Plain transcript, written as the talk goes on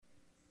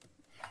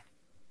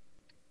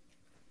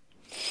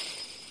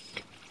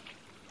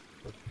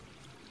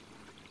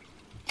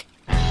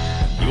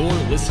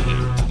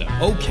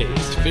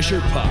Okayest Fisher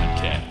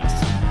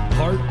Podcast,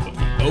 part of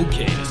the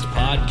Okayest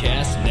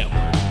Podcast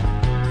Network,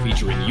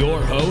 featuring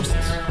your hosts,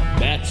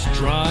 Matt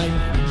Strine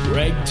and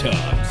Greg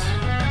Tubbs.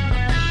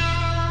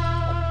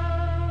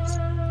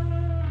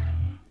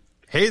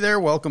 Hey there,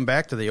 welcome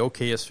back to the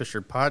Okayest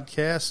Fisher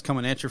Podcast,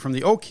 coming at you from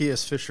the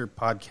Okayest Fisher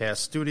Podcast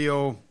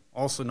studio,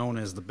 also known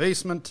as the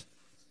basement.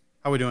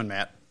 How we doing,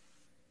 Matt?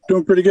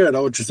 Doing pretty good.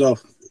 How about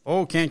yourself?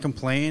 Oh, can't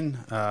complain.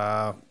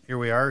 Here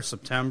we are,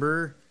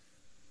 September.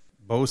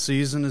 Bow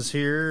season is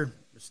here.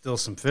 There's still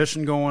some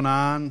fishing going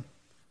on.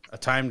 A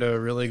time to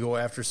really go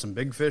after some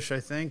big fish,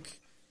 I think,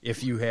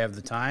 if you have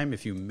the time,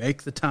 if you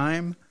make the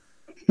time.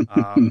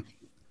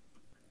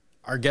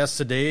 Our guest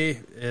today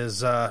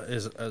is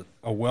a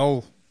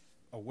wealth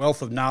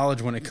of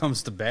knowledge when it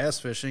comes to bass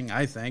fishing,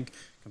 I think,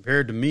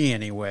 compared to me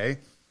anyway.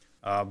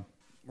 We're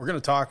going to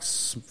talk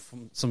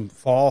some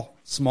fall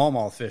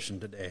smallmouth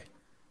fishing today.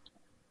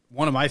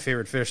 One of my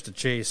favorite fish to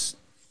chase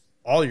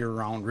all year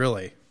round,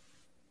 really.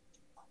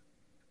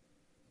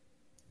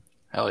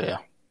 Hell yeah.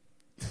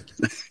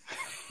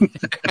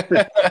 What's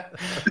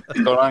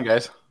going on,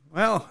 guys?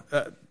 Well,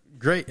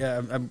 great.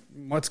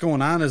 What's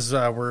going on is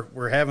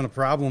we're having a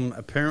problem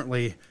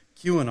apparently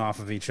queuing off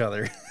of each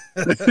other.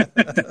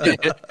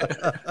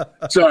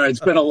 Sorry, it's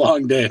been a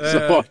long day.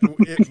 So.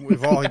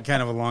 We've all had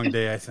kind of a long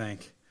day, I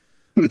think.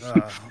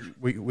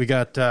 We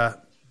got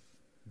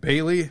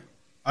Bailey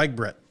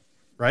Eigbrett,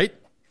 right?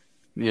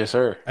 Yes,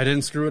 sir. I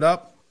didn't screw it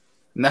up?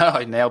 No,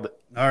 I nailed it.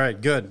 All right,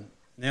 good.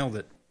 Nailed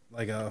it.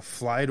 Like a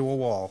fly to a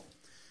wall.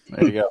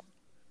 There you go.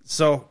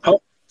 So,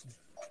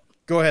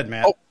 go ahead,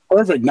 Matt. Oh,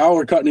 perfect. Now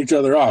we're cutting each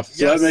other off.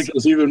 So Yes. that makes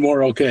us even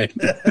more okay.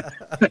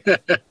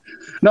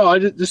 No, I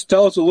just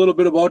tell us a little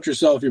bit about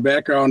yourself, your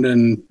background,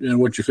 and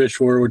what you fish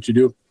for, what you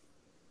do.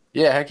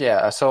 Yeah, heck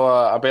yeah. So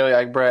I'm Bailey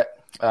Eigbrett.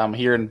 I'm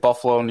here in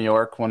Buffalo, New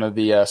York, one of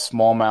the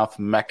smallmouth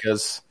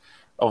meccas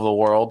of the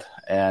world.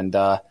 And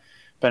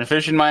been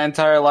fishing my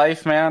entire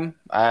life, man.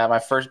 My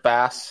first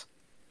bass,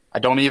 I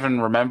don't even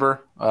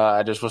remember.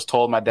 I just was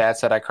told my dad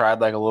said I cried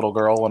like a little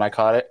girl when I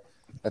caught it.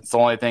 That's the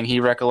only thing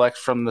he recollects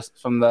from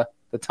the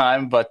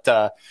time. But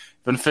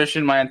been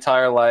fishing my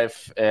entire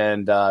life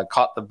and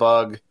caught the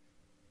bug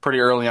pretty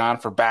early on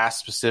for bass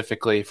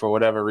specifically for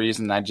whatever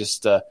reason. I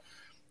just got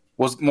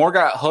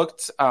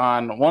hooked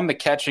on one, the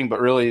catching,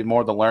 but really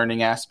more the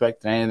learning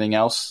aspect than anything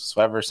else.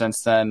 So ever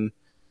since then,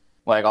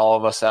 like all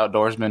of us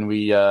outdoorsmen,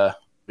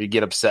 we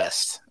get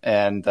obsessed.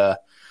 And the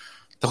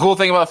cool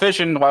thing about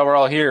fishing while we're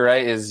all here,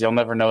 right, is you'll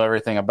never know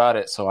everything about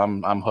it. So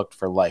I'm hooked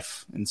for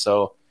life. And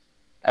so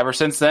ever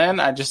since then,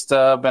 I just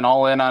been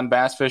all in on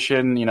bass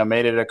fishing,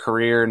 made it a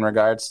career in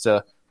regards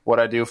to what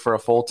I do for a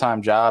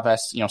full-time job,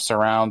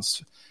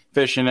 surrounds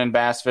fishing and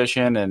bass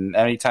fishing. And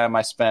any time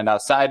I spend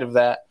outside of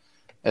that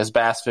is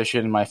bass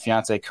fishing. My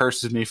fiance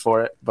curses me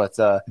for it, but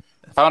I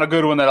found a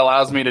good one that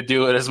allows me to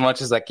do it as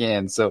much as I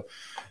can. So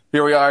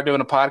here we are doing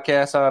a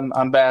podcast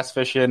on bass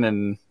fishing,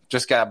 and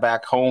just got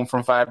back home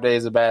from 5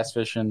 days of bass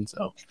fishing.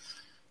 So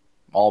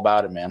I'm all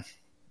about it, man.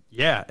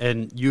 Yeah,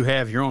 and you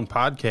have your own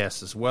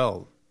podcast as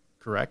well,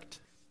 correct?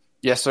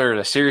 Yes, sir.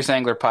 The Serious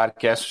Angler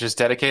podcast, which is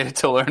dedicated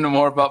to learning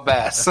more about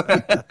bass.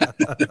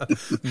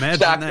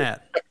 Imagine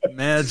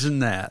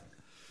that.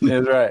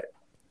 That's right.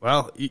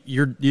 Well,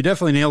 you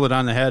definitely nailed it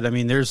on the head. I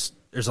mean, there's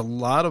a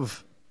lot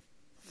of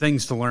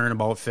things to learn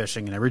about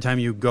fishing, and every time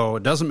you go,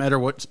 it doesn't matter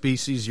what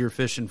species you're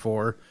fishing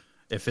for.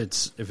 If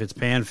it's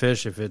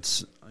panfish, if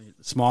it's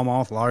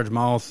smallmouth,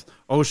 largemouth,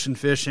 ocean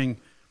fishing,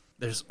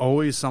 there's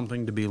always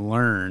something to be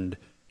learned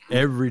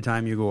every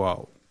time you go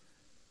out.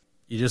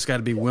 You just got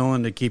to be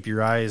willing to keep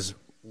your eyes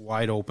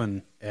wide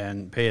open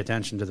and pay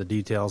attention to the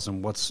details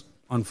and what's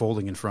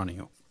unfolding in front of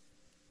you.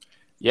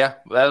 Yeah,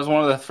 that was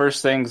one of the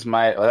first things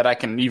that I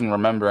can even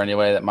remember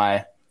anyway that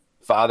my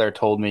father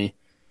told me.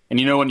 And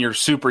when you're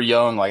super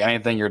young, like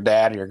anything your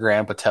dad or your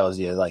grandpa tells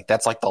you, like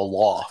that's like the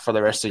law for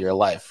the rest of your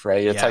life,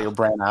 right? That's how your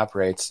brain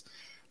operates.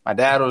 My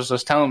dad was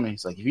just telling me,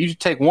 he's like, if you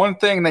take one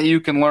thing that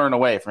you can learn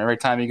away from every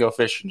time you go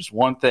fishing, just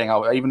one thing,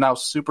 even how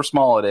super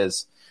small it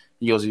is,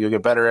 he goes, you'll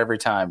get better every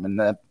time. And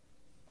that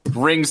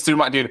rings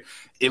through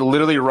it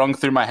literally rung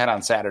through my head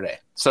on Saturday.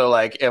 So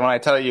and when I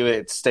tell you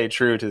it stayed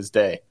true to this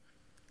day,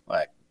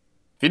 like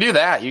if you do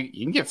that, you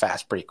can get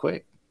fast pretty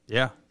quick.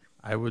 Yeah,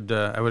 I would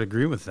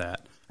agree with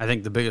that. I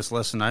think the biggest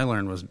lesson I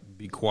learned was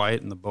be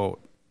quiet in the boat.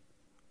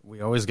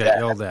 We always got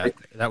yelled at.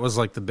 That was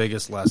like the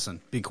biggest lesson.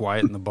 Be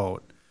quiet in the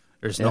boat.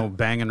 There's no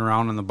banging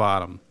around in the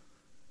bottom.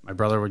 My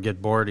brother would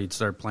get bored. He'd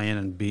start playing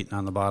and beating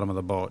on the bottom of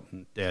the boat,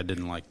 and Dad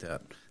didn't like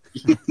that.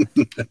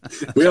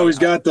 We always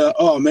got the,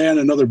 oh, man,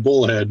 another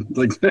bullhead.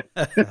 Like,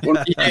 one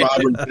of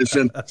the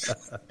fishing.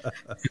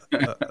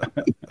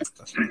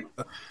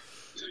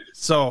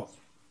 So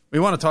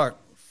we want to talk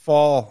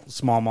fall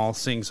smallmouth,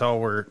 seeing how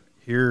we're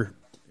here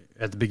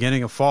at the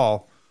beginning of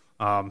fall.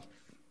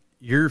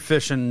 You're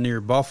fishing near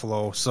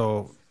Buffalo,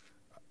 so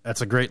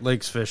that's a Great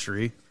Lakes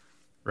fishery,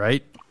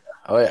 right?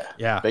 Oh, yeah.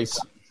 Yeah.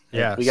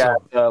 Yeah. We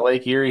got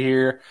Lake Erie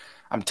here.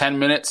 I'm 10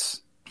 minutes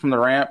from the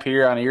ramp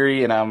here on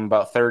Erie, and I'm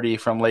about 30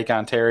 from Lake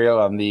Ontario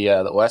on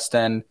the west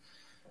end.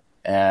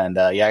 And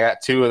I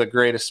got two of the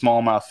greatest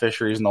smallmouth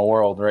fisheries in the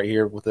world right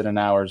here within an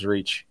hour's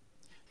reach.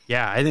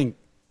 Yeah, I think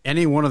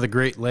any one of the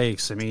Great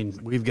Lakes. I mean,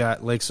 we've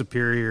got Lake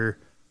Superior,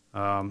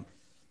 up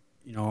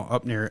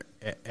near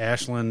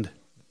Ashland.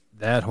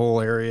 That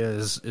whole area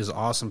is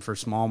awesome for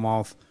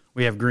smallmouth.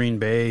 We have Green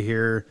Bay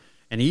here,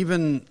 and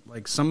even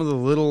like some of the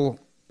little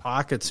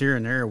pockets here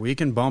and there, we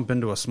can bump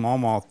into a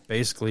smallmouth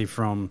basically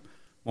from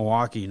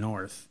Milwaukee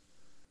north.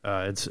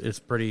 It's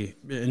pretty.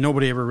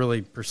 Nobody ever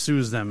really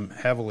pursues them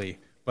heavily,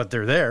 but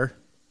they're there.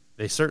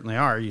 They certainly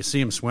are. You see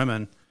them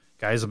swimming.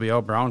 Guys will be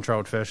out brown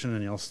trout fishing,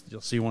 and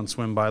you'll see one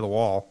swim by the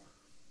wall.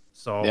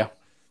 So,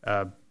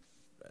 yeah.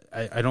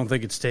 I don't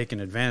think it's taken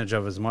advantage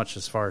of as much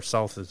as far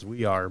south as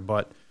we are,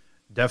 but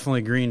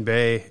definitely Green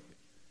Bay.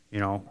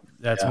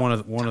 That's one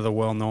of the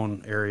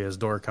well-known areas.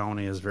 Door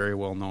County is very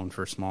well known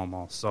for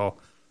smallmouth. So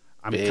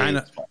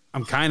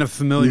I'm kind of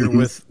familiar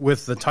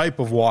with the type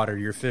of water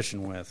you're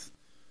fishing with.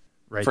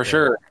 Right for there.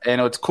 Sure.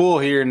 And what's cool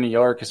here in New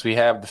York is we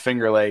have the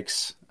Finger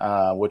Lakes,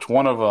 which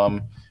one of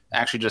them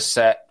actually just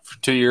set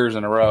for 2 years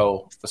in a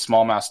row the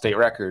smallmouth state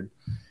record.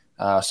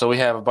 So we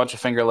have a bunch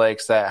of Finger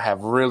Lakes that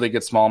have really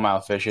good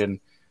smallmouth fishing.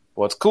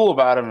 What's cool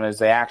about them is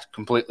they act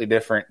completely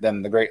different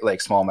than the Great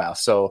Lakes smallmouth.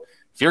 So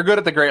if you're good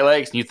at the Great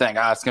Lakes and you think,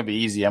 it's going to be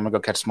easy, I'm going to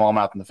go catch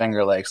smallmouth in the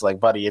Finger Lakes, like,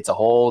 buddy, it's a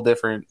whole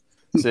different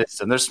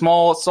system. There's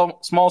small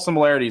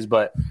similarities,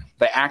 but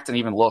they act and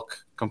even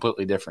look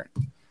completely different.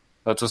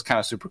 So it's just kind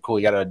of super cool.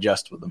 You got to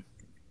adjust with them.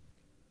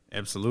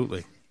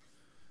 Absolutely.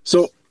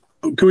 So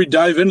can we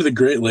dive into the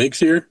Great Lakes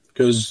here?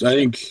 Because I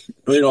think,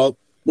 we're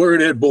going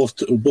to hit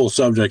both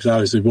subjects,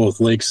 obviously, both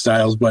lake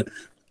styles, but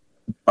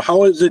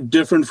how is it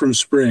different from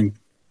spring?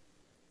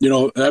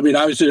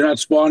 Obviously they're not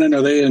spawning.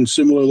 Are they in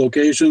similar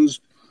locations,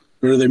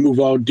 or do they move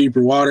out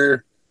deeper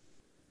water?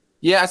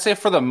 Yeah, I'd say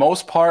for the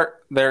most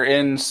part, they're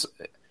in.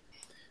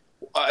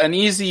 An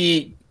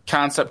easy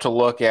concept to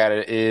look at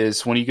it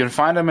is when you can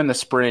find them in the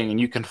spring and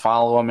you can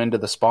follow them into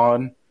the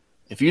spawn.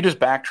 If you just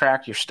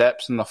backtrack your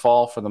steps in the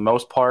fall, for the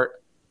most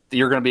part,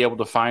 you're going to be able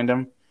to find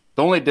them.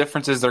 The only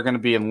difference is they're going to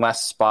be in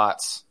less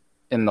spots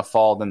in the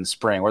fall than the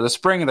spring. Where the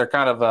spring, they're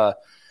kind of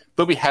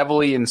they'll be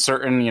heavily in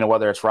certain,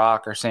 whether it's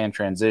rock or sand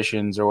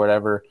transitions or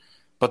whatever,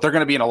 but they're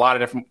going to be in a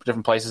lot of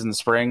different places in the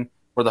spring.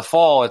 Where the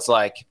fall, it's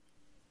like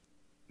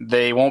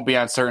they won't be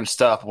on certain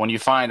stuff. When you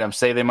find them,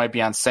 say they might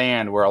be on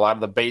sand, where a lot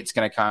of the bait's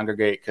going to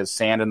congregate because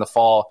sand in the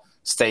fall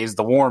stays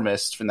the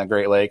warmest in the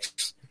Great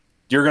Lakes.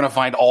 You're going to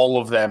find all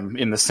of them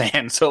in the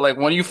sand. So, like,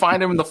 when you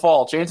find them in the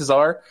fall, chances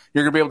are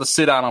you're going to be able to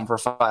sit on them for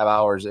 5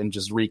 hours and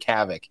just wreak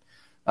havoc.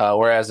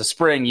 Whereas the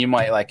spring, you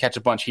might catch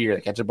a bunch here,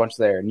 catch a bunch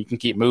there, and you can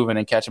keep moving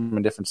and catch them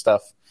in different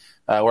stuff.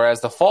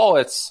 Whereas the fall,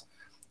 it's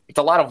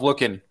a lot of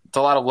looking. It's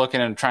a lot of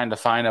looking and trying to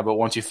find them, but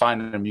once you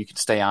find them, you can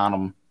stay on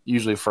them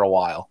usually for a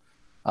while.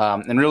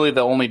 And really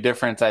the only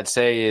difference I'd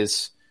say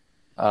is,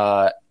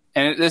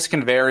 this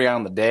can vary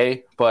on the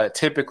day, but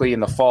typically in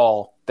the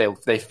fall,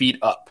 they feed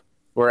up.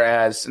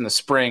 Whereas in the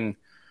spring,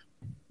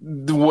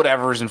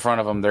 whatever's in front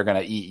of them, they're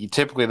going to eat.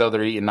 Typically, though,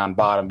 they're eating on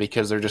bottom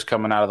because they're just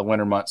coming out of the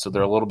winter months, so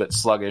they're a little bit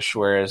sluggish.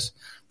 Whereas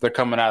they're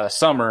coming out of the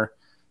summer,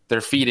 they're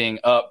feeding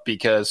up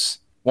because,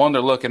 one,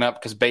 they're looking up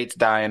because bait's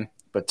dying,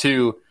 but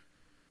two,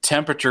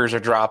 temperatures are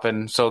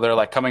dropping, so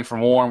they're coming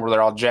from warm where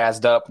they're all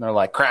jazzed up, and they're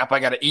like, crap, I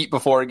got to eat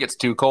before it gets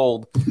too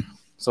cold.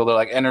 So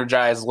they're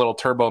energized little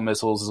turbo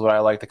missiles is what I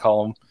like to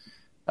call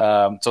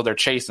them. So they're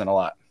chasing a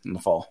lot in the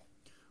fall.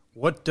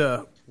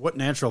 What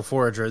natural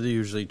forage are they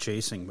usually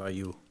chasing by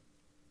you?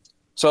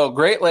 So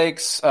Great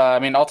Lakes,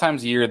 all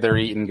times of year they're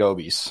eating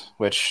gobies,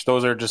 which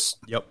those are just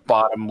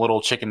bottom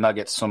little chicken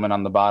nuggets swimming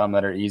on the bottom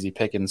that are easy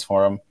pickings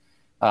for them.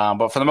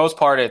 But for the most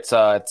part, it's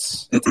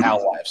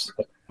alewives,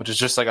 which is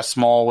just like a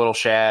small little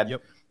shad,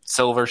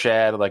 silver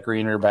shad, like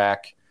greener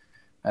back,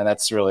 and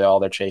that's really all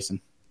they're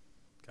chasing.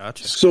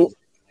 Gotcha.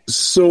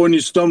 So when you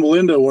stumble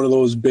into one of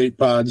those bait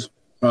pods,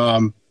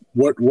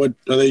 what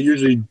are they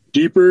usually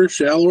deeper,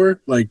 shallower?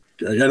 Like,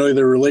 I know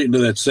they're relating to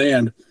that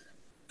sand.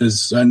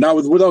 Is not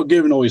without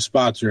giving away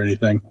spots or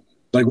anything.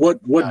 Like,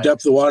 what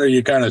depth of water are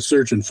you kind of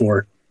searching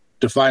for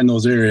to find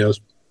those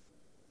areas?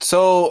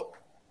 So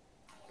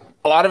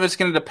a lot of it's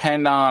going to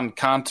depend on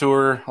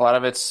contour. A lot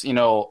of it's, in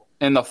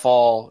the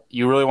fall,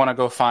 you really want to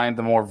go find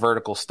the more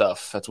vertical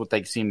stuff. That's what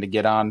they seem to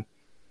get on.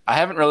 I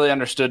haven't really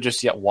understood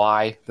just yet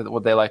why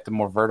would they like the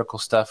more vertical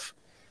stuff.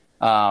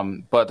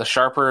 But the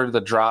sharper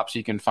the drops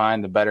you can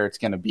find, the better it's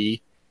going to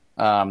be.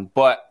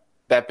 But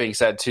that being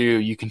said, too,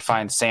 you can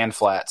find sand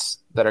flats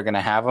that are going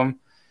to have them.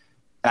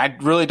 And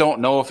I really don't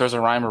know if there's a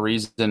rhyme or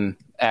reason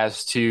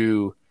as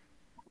to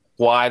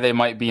why they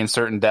might be in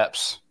certain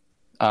depths.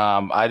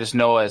 I just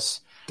know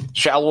as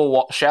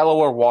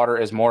shallower water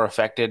is more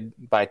affected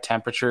by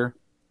temperature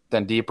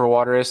than deeper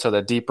water is. So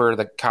the deeper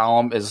the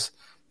column is,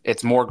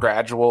 it's more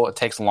gradual. It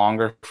takes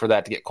longer for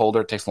that to get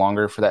colder. It takes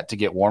longer for that to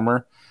get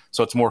warmer.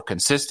 So it's more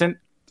consistent.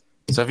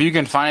 So if you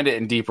can find it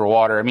in deeper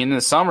water, in the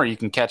summer you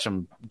can catch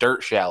them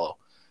dirt shallow.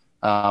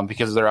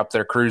 Because they're up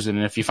there cruising.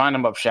 And if you find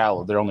them up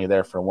shallow, they're only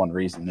there for one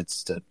reason.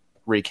 It's to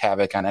wreak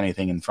havoc on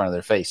anything in front of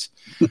their face.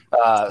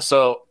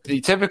 So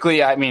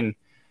typically,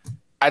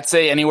 I'd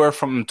say anywhere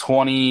from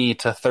 20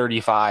 to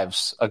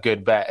 35's a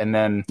good bet, and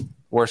then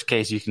worst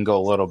case you can go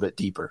a little bit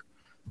deeper.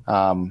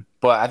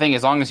 But I think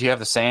as long as you have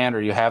the sand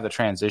or you have the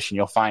transition,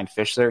 you'll find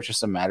fish there. It's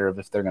just a matter of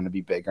if they're going to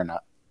be big or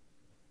not.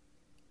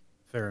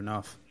 Fair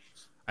enough.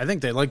 I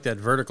think they like that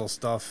vertical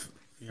stuff.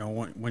 You know,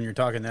 when you're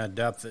talking that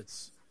depth,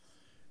 it's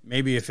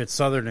maybe if it's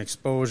southern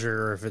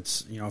exposure or if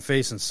it's, you know,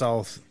 facing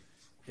south,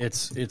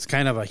 it's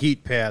kind of a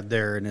heat pad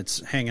there and it's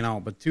hanging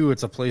out. But two,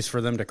 it's a place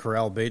for them to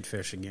corral bait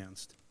fish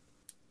against.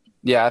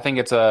 Yeah, I think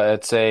it's a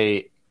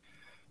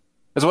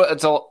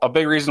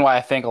big reason why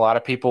I think a lot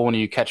of people, when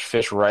you catch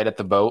fish right at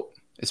the boat,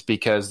 it's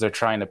because they're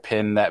trying to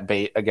pin that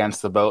bait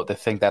against the boat. They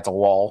think that's a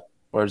wall.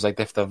 Whereas like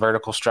if the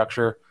vertical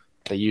structure,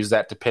 they use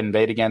that to pin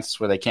bait against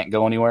where they can't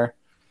go anywhere.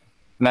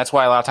 And that's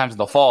why a lot of times in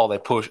the fall they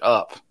push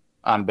up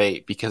on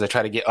bait because they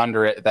try to get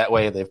under it. That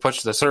way they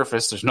push the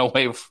surface. There's no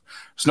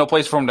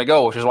place for them to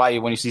go, which is why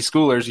when you see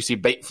schoolers, you see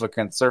bait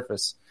flickering at the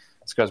surface.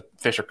 It's because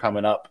fish are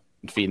coming up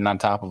and feeding on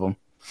top of them.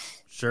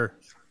 Sure.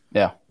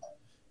 Yeah.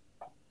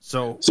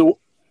 So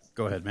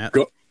go ahead, Matt.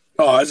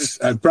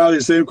 I'd probably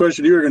the same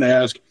question you were going to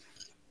ask.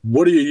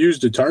 What do you use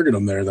to target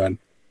them there then?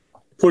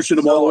 Pushing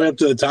them all the way up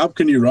to the top?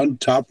 Can you run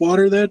top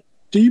water that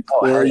deep?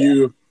 Or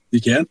you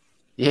can?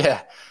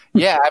 Yeah.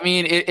 Yeah, I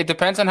mean, it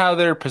depends on how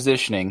they're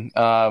positioning.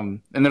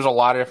 And there's a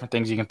lot of different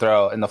things you can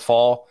throw. In the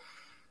fall,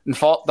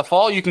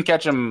 you can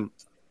catch them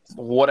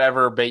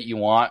whatever bait you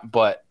want,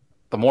 but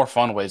the more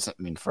fun ways, I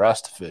mean, for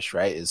us to fish,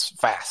 right, is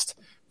fast.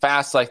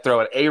 Fast, like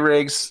throw at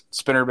A-rigs,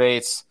 spinner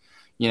baits.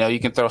 You know, you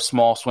can throw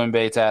small swim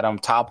baits at them,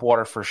 top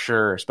water for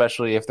sure,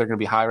 especially if they're going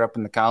to be higher up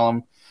in the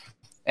column.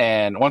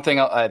 And one thing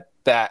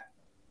that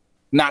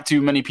not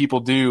too many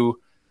people do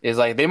is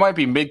like they might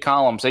be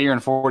mid-column. Say you're in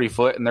 40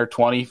 foot and they're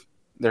 20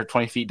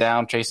 feet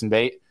down chasing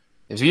bait.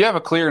 If you have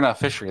a clear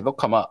enough fishery, they'll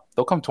come up.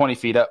 They'll come 20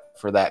 feet up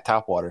for that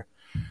top water.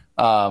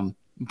 But,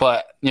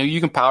 you know, you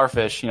can power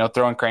fish, you know,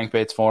 throwing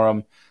crankbaits for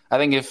them. I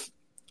think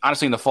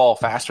honestly, in the fall,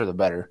 faster the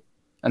better.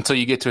 Until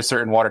you get to a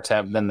certain water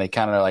temp, then they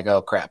kind of like,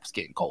 oh, crap, it's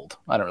getting cold.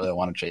 I don't really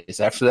want to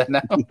chase after that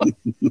now.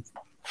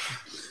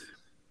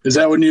 Is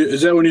that when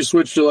you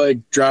switch to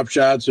like drop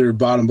shots or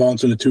bottom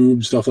bounce in a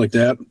tube, stuff like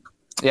that?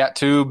 Yeah,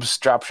 tubes,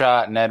 drop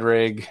shot, Ned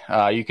rig.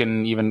 You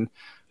can even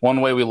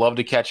one way we love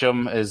to catch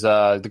them is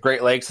the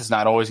Great Lakes is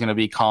not always going to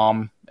be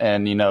calm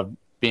and, you know,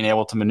 being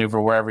able to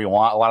maneuver wherever you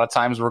want. A lot of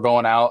times we're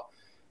going out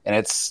and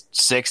it's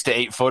 6 to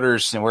 8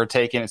 footers and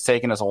it's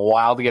taking us a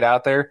while to get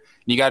out there.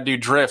 And you got to do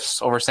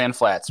drifts over sand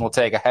flats. And we'll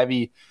take a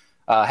heavy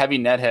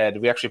net head.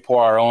 We actually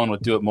pour our own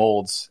with Do It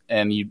molds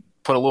and you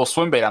put a little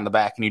swim bait on the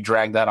back and you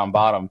drag that on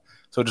bottom.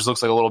 So it just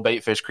looks like a little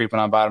bait fish creeping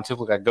on bottom, too,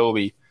 look like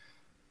goby.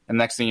 And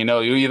next thing you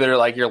know, you either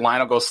like your line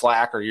will go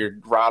slack or your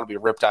rod will be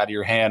ripped out of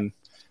your hand.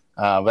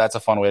 But that's a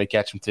fun way to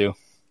catch them too.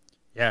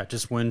 Yeah,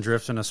 just wind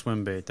drift and a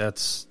swim bait.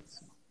 That's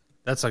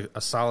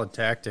a solid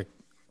tactic.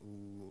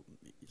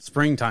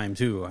 Springtime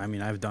too. I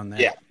mean, I've done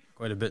that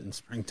quite a bit in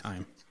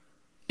springtime.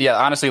 Yeah,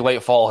 honestly,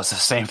 late fall is the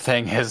same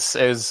thing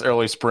as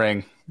early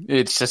spring.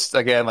 It's just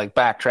again like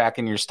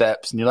backtracking your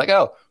steps, and you're like,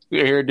 oh,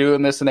 we're here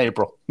doing this in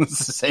April.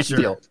 It's the same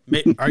deal.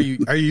 Are you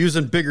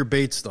using bigger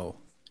baits though?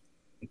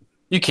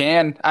 You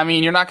can. I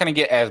mean, you're not going to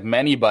get as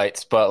many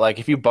bites, but like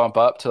if you bump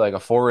up to like a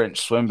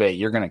 4-inch swim bait,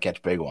 you're going to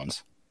catch big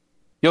ones.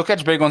 You'll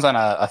catch big ones on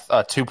a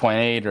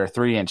 2.8 or a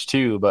 3-inch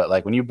too, but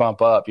like when you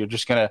bump up, you're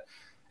just going to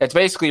 – it's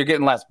basically you're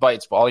getting less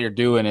bites, but all you're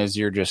doing is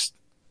you're just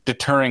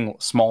deterring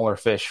smaller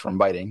fish from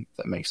biting, if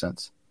that makes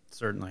sense.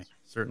 Certainly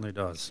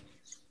does.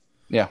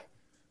 Yeah.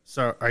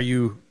 So are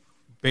you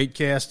bait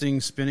casting,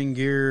 spinning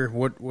gear?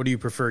 What do you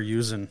prefer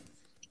using?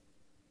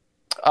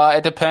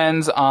 It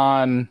depends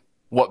on –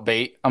 what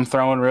bait I'm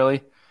throwing,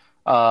 really.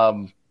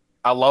 I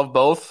love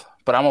both,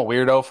 but I'm a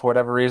weirdo for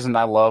whatever reason.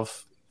 I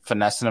love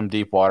finessing them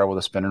deep water with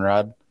a spinning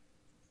rod.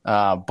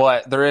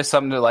 But there is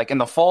something to, like, in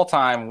the fall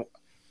time,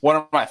 one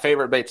of my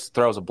favorite baits to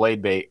throw is a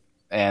blade bait.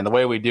 And the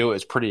way we do it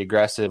is pretty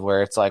aggressive,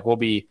 where it's like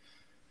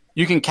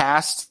you can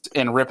cast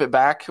and rip it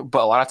back,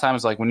 but a lot of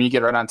times, like, when you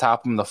get right on top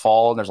of them in the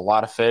fall and there's a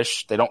lot of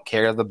fish, they don't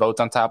care the boat's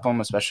on top of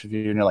them, especially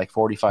if you're near, like,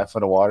 45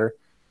 foot of water.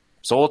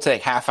 So we'll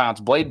take 1/2 ounce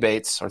blade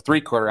baits or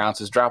 3/4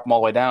 ounces, drop them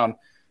all the way down,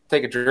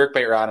 take a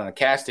jerkbait rod and a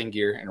casting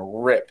gear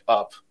and rip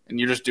up. And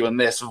you're just doing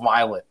this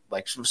violent,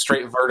 like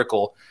straight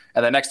vertical.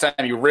 And the next time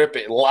you rip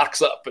it,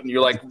 locks up and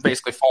you're like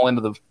basically fall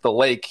into the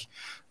lake.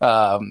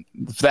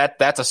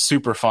 That's a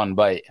super fun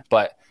bite.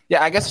 But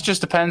yeah, I guess it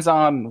just depends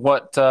on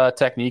what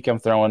technique I'm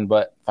throwing.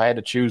 But if I had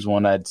to choose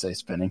one, I'd say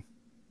spinning.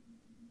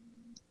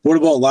 What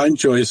about line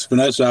choice?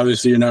 Vanessa,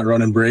 obviously you're not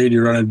running braid.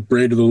 You're running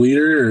braid to the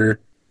leader or...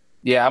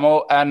 Yeah,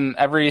 on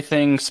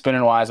everything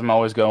spinning wise, I'm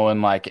always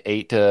going like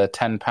 8 to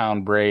 10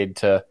 pound braid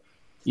to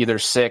either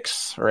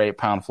 6 or 8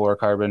 pound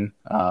fluorocarbon.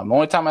 The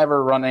only time I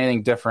ever run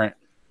anything different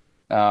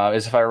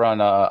is if I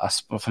run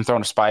if I'm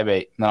throwing a spy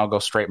bait, then I'll go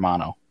straight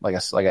mono, like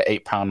a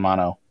 8 pound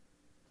mono.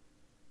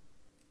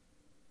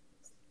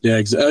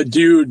 Yeah,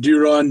 do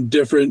you run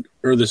different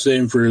or the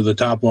same for the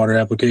top water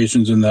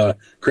applications and the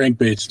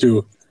crankbaits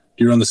too? Do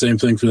you run the same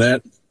thing for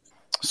that?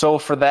 So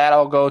for that,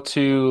 I'll go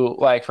to,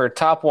 like, for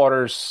top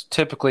waters,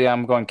 typically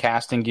I'm going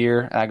casting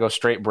gear, and I go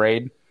straight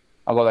braid.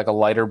 I'll go like a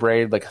lighter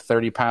braid, like a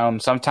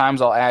 30-pound.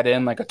 Sometimes I'll add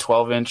in like a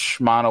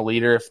 12-inch mono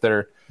leader if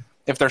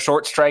they're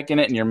short striking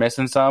it and you're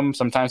missing some.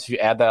 Sometimes if you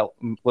add that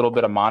little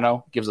bit of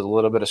mono, it gives it a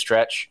little bit of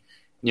stretch.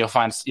 You'll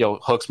find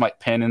hooks might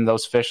pin in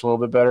those fish a little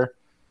bit better.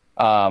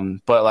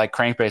 But like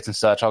crankbaits and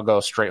such, I'll go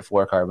straight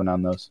fluorocarbon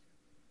on those.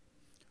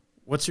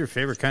 What's your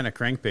favorite kind of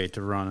crankbait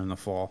to run in the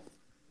fall?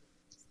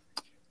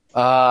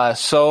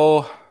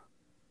 So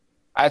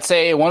I'd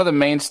say one of the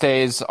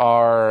mainstays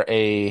are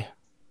the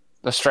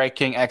Strike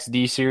King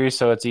XD series.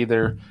 So it's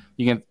either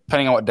you can,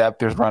 depending on what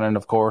depth you're running,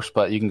 of course,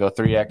 but you can go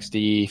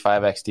 3XD,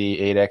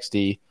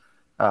 5XD,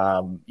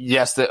 8XD.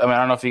 Yes, I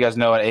don't know if you guys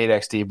know an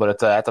 8XD, but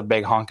that's a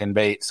big honking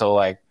bait. So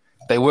like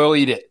they will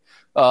eat it.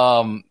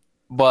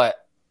 But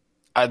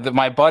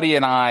my buddy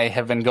and I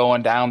have been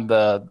going down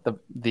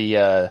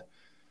the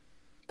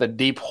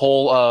deep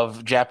hole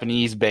of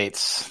Japanese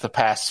baits the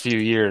past few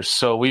years.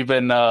 So we've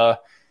been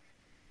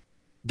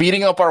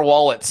beating up our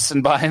wallets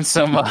and buying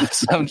some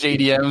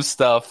JDM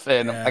stuff.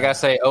 And I gotta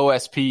say,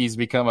 OSP's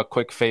become a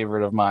quick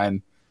favorite of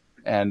mine.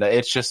 And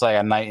it's just like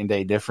a night and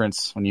day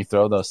difference when you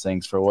throw those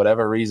things. For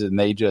whatever reason,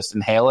 they just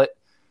inhale it,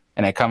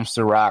 and it comes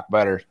through rock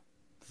better.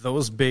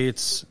 Those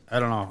baits, I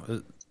don't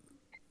know.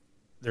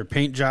 Their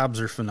paint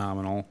jobs are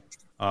phenomenal.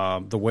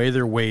 The way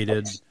they're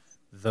weighted,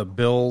 the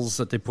bills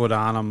that they put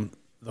on them,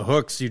 the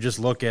hooks, you just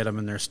look at them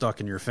and they're stuck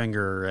in your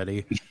finger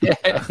already.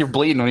 You're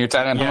bleeding when you're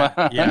tying them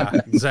up. Yeah,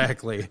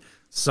 exactly.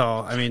 So,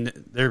 I mean,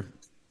 they're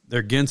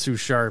Ginsu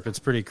sharp. It's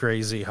pretty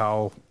crazy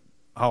how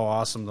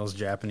awesome those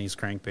Japanese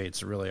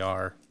crankbaits really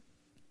are.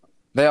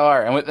 They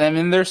are.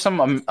 And there's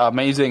some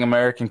amazing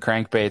American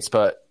crankbaits,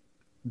 but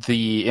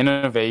the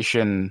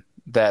innovation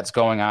that's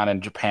going on in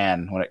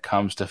Japan when it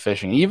comes to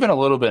fishing, even a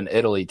little bit in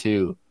Italy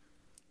too,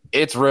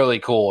 it's really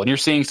cool. And you're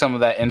seeing some of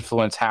that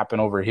influence happen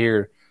over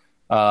here.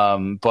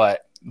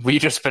 But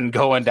we've just been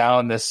going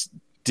down this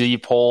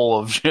deep hole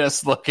of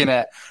just looking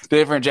at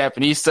different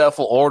Japanese stuff.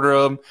 We'll order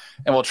them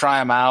and we'll try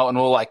them out, and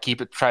we'll like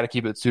try to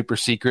keep it super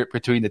secret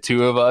between the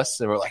two of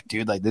us. And we're like,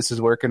 dude, like this is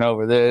working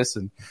over this.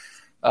 And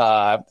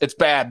it's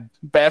bad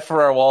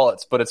for our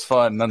wallets, but it's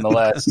fun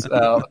nonetheless.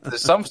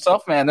 There's some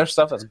stuff, man, there's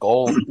stuff that's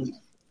gold.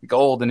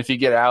 And if you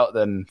get it out,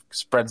 then it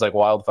spreads like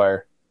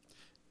wildfire.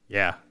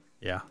 Yeah.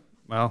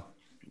 Well,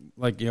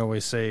 like you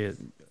always say,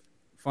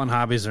 fun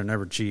hobbies are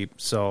never cheap.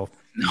 So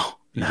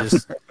you're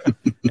just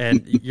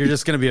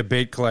going to be a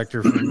bait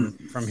collector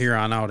from here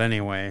on out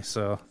anyway.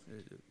 So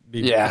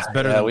it's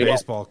better than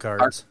baseball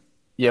cards.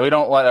 We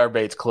don't let our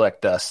baits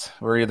collect dust.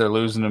 We're either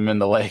losing them in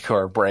the lake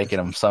or breaking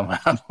them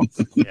somehow.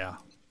 Yeah.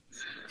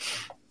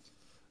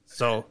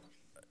 So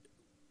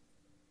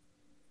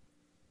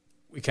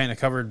we kind of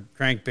covered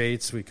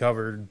crankbaits. We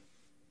covered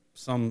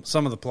some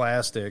of the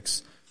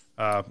plastics.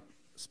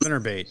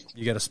 Spinnerbait.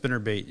 You got a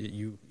spinnerbait that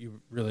you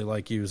really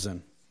like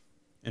using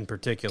in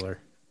particular?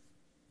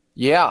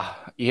 Yeah.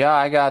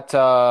 I got.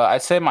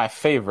 I'd say my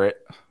favorite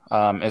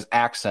is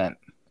accent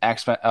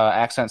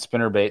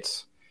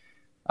spinnerbaits.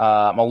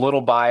 I'm a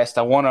little biased.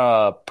 I won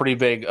a pretty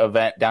big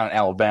event down in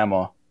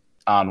Alabama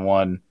on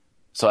one,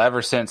 so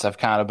ever since I've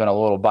kind of been a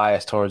little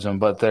biased towards them.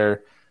 But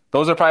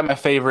those are probably my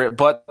favorite.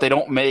 But they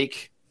don't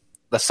make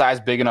the size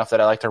big enough that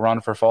I like to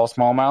run for fall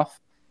smallmouth.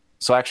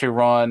 So I actually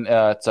run.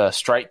 It's a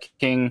Strike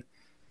King. I'm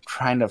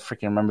trying to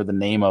freaking remember the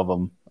name of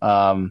them.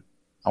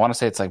 I want to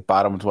say it's like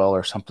Bottom Dweller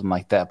or something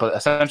like that. But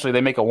essentially,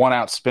 they make a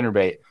 1-ounce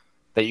spinnerbait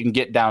that you can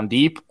get down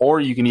deep, or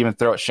you can even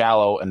throw it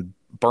shallow and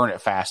burn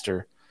it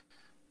faster.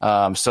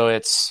 So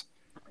that's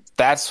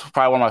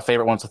probably one of my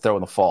favorite ones to throw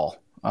in the fall.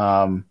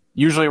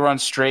 Usually run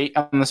straight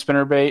on the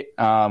spinnerbait,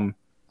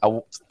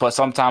 but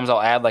sometimes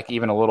I'll add like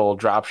even a little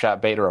drop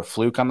shot bait or a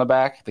fluke on the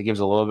back that gives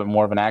a little bit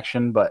more of an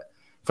action. But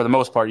for the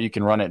most part, you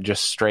can run it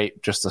just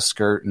straight, just a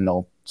skirt, and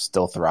they'll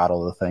still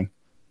throttle the thing.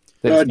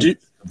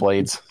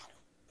 Blades.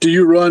 Do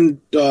you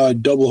run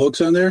double hooks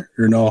on there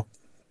or no?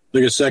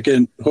 Like a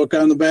second hook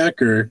on the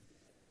back, or?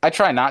 I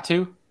try not to.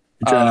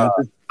 You try not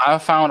to?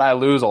 I've found I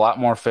lose a lot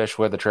more fish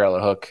with a trailer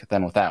hook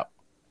than without.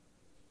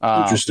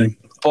 Interesting.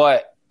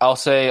 But I'll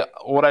say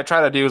what I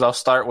try to do is I'll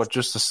start with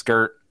just a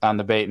skirt on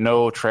the bait,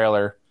 no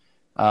trailer.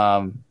 If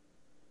I'm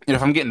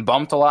getting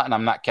bumped a lot and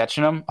I'm not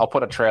catching them, I'll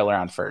put a trailer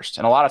on first.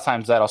 And a lot of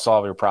times that'll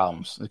solve your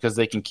problems because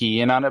they can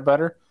key in on it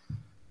better.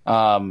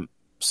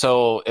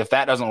 So if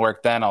that doesn't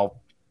work, then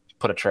I'll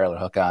put a trailer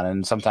hook on,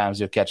 and sometimes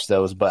you'll catch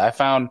those. But I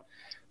found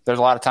there's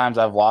a lot of times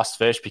I've lost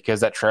fish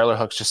because that trailer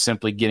hook's just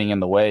simply getting in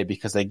the way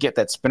because they get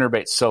that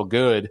spinnerbait so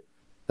good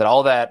that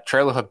all that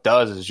trailer hook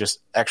does is just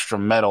extra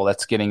metal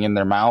that's getting in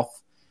their mouth.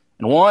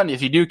 And one,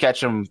 if you do catch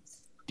them,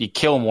 you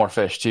kill more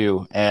fish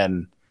too.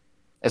 And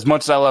as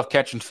much as I love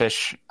catching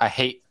fish, I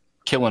hate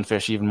killing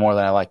fish even more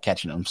than I like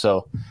catching them.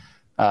 So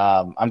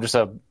I'm just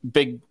a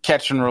big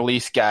catch and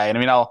release guy. And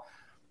I mean, I'll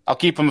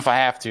keep them if I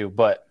have to,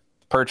 but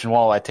perch and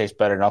walleye taste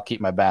better, and I'll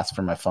keep my bass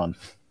for my fun.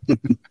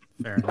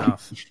 Fair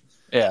enough.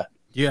 Yeah.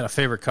 You got a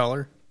favorite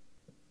color?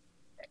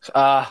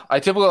 I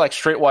typically like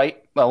straight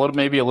white,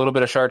 maybe a little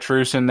bit of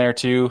chartreuse in there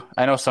too.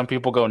 I know some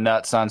people go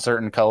nuts on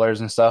certain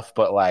colors and stuff,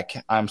 but like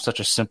I'm such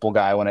a simple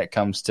guy when it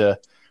comes to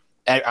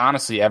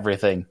honestly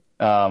everything.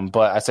 But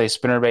I say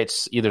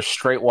spinnerbait's either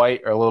straight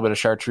white or a little bit of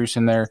chartreuse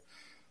in there.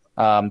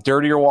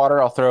 Dirtier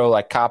water, I'll throw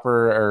like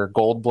copper or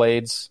gold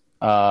blades.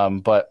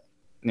 But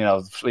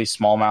at least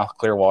smallmouth,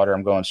 clear water,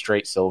 I'm going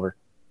straight silver.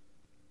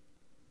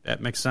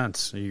 That makes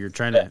sense. You're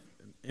trying to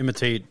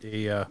imitate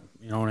an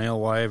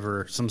alewife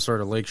or some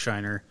sort of lake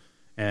shiner,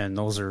 and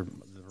those are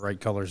the right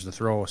colors to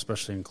throw,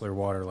 especially in clear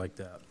water like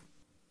that.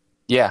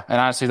 Yeah,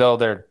 and honestly though,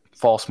 they're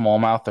fall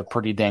smallmouth. They're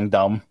pretty dang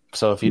dumb.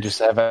 So if you just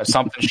have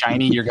something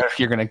shiny, you're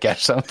gonna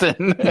catch something.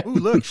 Ooh,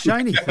 look,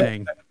 shiny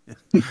thing.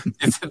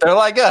 They're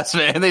like us,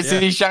 man. They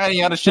see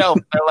shiny on a shelf.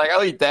 They're like,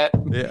 I'll eat that.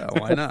 Yeah,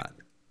 why not?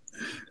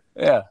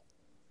 Yeah.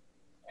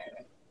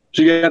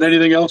 So you got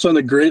anything else on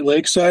the Great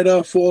Lakes side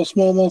of fall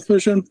smallmouth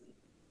fishing?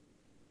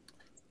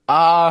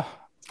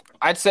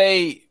 I'd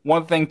say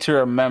one thing to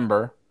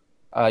remember,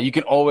 you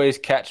can always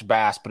catch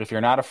bass, but if you're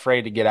not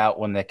afraid to get out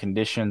when the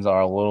conditions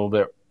are a little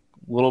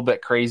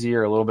bit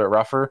crazier, a little bit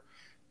rougher,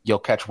 you'll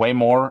catch way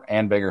more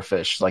and bigger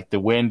fish. Like the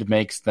wind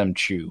makes them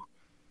chew.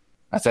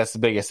 That's the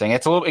biggest thing.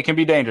 It can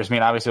be dangerous. I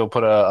mean, obviously we'll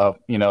put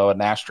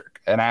an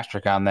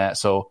asterisk on that.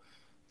 So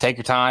take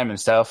your time and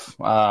stuff.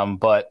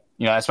 But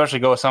especially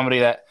go with somebody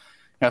that,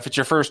 if it's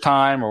your first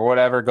time or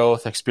whatever, go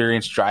with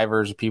experienced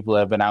drivers or people that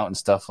have been out and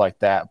stuff like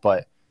that.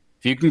 But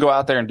if you can go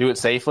out there and do it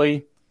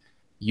safely,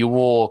 you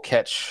will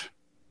catch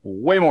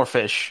way more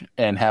fish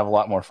and have a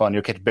lot more fun.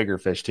 You'll catch bigger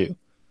fish too.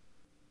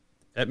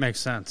 That makes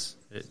sense.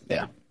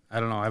 I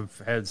don't know. I've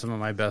had some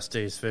of my best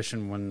days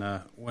fishing when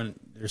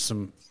there's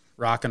some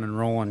rocking and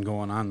rolling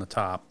going on the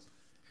top.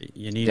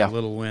 You need a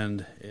little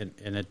wind,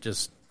 and it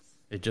just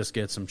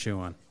gets them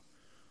chewing.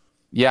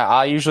 Yeah,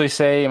 I usually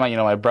say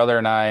my brother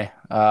and I.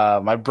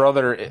 My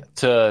brother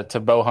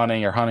to bow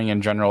hunting or hunting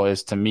in general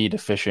is to me to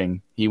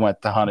fishing. He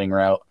went the hunting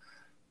route,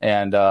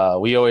 and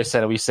we always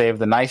said we save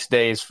the nice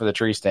days for the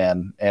tree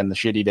stand and the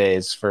shitty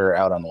days for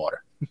out on the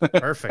water.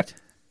 Perfect.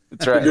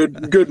 That's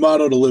right. Good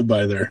motto to live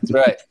by there. That's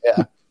right.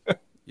 Yeah.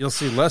 You'll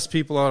see less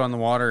people out on the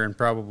water and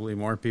probably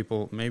more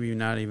people, maybe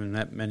not even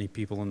that many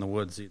people in the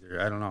woods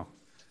either. I don't know.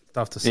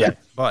 Tough to say,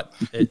 but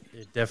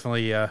it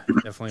definitely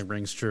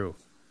rings true.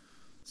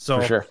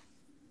 So for sure.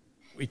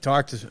 We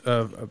talked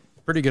a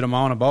pretty good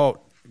amount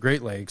about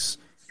Great Lakes.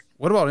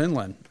 What about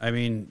inland? I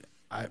mean,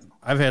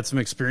 I've had some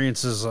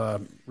experiences,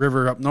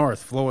 river up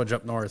north, flowage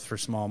up north for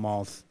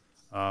smallmouth.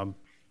 I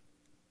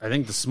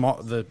think the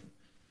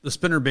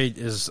spinnerbait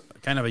is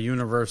kind of a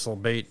universal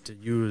bait to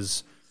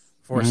use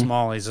for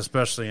smallies,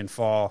 especially in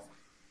fall.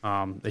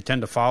 They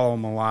tend to follow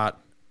them a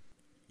lot,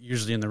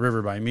 usually in the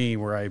river by me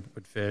where I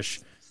would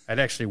fish. I'd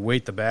actually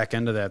weight the back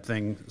end of that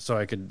thing so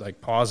I could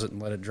like pause it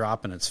and let it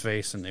drop in its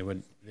face, and they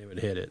would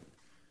hit it.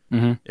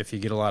 If you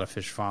get a lot of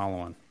fish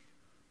following.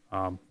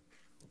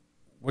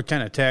 What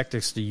kind of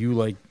tactics do you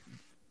like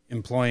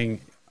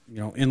employing,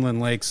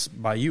 inland lakes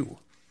by you?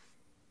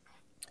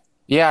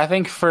 Yeah, I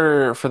think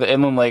for the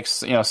inland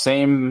lakes,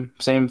 same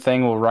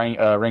thing will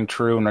ring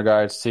true in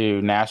regards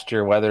to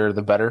nastier weather,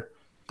 the better.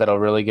 That'll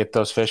really get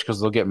those fish because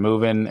they'll get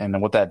moving.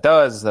 And what that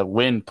does is the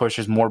wind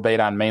pushes more bait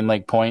on main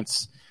lake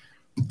points.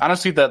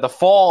 Honestly, the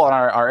fall on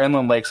our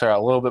inland lakes are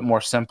a little bit more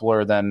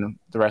simpler than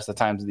the rest of the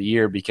times of the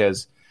year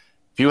because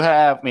if you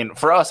have,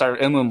 for us, our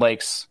inland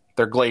lakes,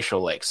 they're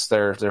glacial lakes.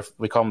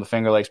 We call them the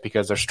Finger Lakes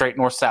because they're straight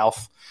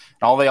north-south.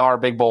 And all they are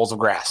big bowls of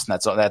grass. And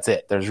that's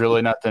it. There's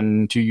really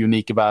nothing too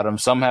unique about them.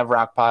 Some have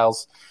rock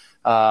piles,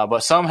 but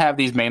some have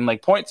these main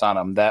lake points on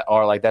them that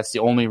are like that's the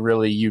only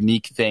really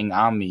unique thing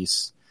on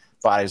these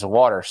bodies of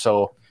water.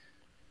 So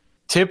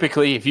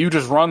typically, if you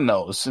just run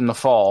those in the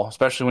fall,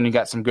 especially when you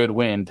got some good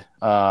wind,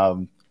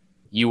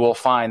 you will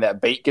find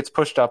that bait gets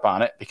pushed up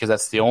on it because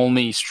that's the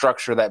only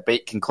structure that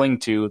bait can cling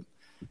to.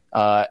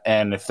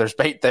 And if there's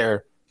bait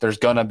there, there's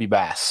going to be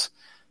bass.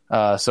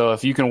 So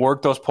if you can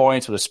work those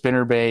points with a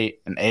spinnerbait,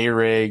 an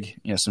A-rig,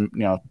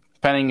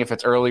 depending if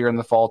it's earlier in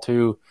the fall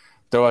too,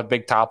 throw a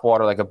big top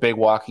water, like a big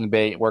walking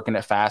bait, working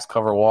it fast,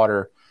 cover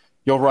water,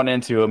 you'll run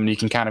into them and you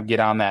can kind of get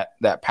on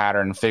that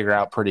pattern and figure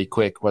out pretty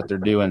quick what they're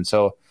doing.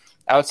 So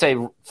I would say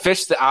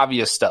fish the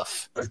obvious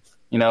stuff,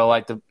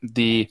 like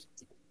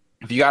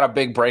if you got a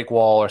big break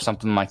wall or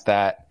something like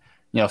that,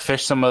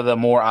 fish some of the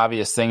more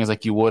obvious things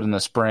like you would in the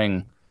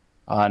spring,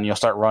 and you'll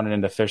start running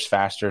into fish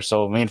faster.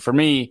 So, for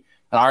me,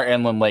 in our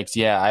inland lakes,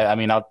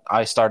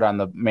 I start on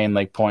the main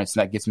lake points,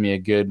 and that gets me a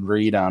good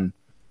read on,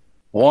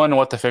 one,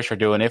 what the fish are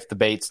doing, if the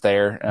bait's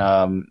there,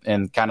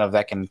 and kind of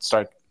that can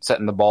start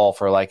setting the ball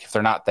for, like, if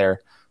they're not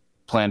there,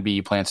 plan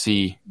B, plan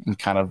C, and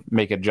kind of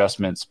make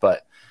adjustments.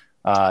 But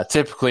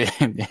typically,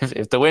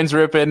 if the wind's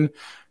ripping,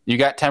 you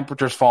got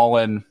temperatures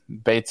falling,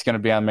 bait's going to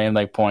be on main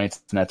lake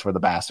points, and that's where the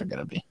bass are going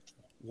to be.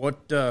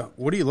 What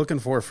are you looking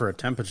for a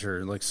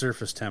temperature, like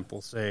surface temp, we'll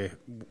say?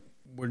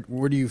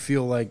 Where do you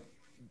feel like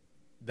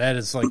that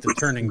is like the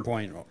turning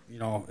point?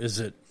 Is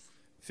it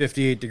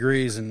 58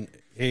 degrees and,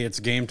 hey, it's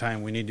game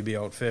time, we need to be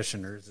out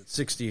fishing, or is it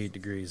 68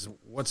 degrees?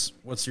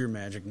 What's your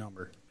magic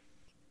number?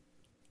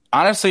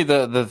 Honestly,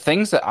 the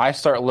things that I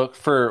start look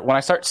for when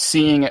I start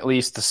seeing at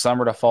least the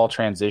summer to fall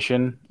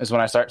transition is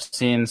when I start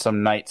seeing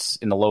some nights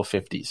in the low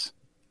 50s,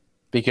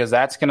 because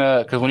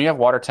when you have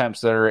water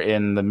temps that are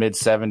in the mid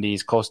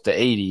 70s, close to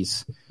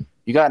 80s,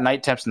 you got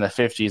night temps in the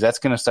 50s. That's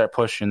going to start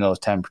pushing those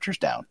temperatures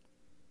down.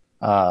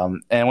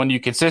 And when you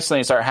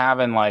consistently start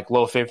having like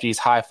low 50s,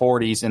 high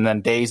 40s, and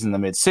then days in the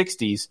mid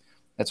 60s,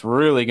 that's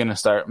really going to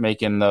start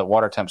making the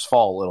water temps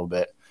fall a little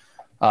bit.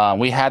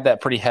 We had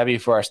that pretty heavy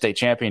for our state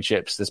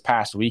championships this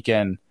past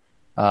weekend.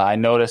 I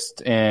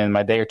noticed in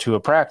my day or two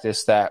of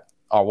practice that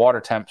our water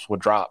temps would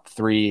drop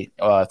 3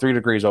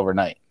 degrees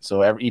overnight.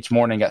 So each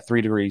morning got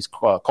 3 degrees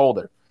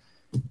colder.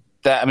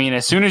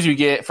 As soon as you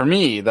get, for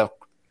me,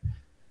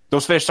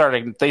 those fish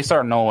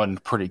start knowing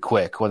pretty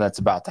quick when that's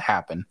about to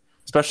happen,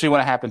 especially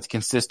when it happens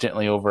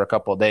consistently over a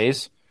couple of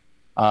days.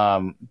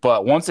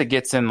 But once it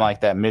gets in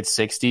like that mid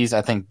 60s,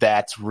 I think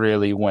that's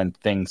really when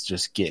things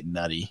just get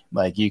nutty.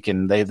 Like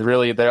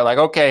they're like,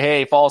 okay,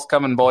 hey, fall's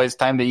coming, boys,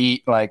 time to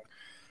eat. Like,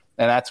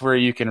 and that's where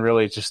you can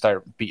really just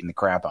start beating the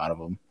crap out of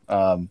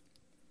them.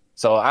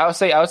 So I would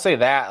say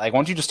that like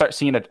once you just start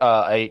seeing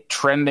a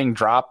trending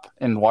drop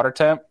in water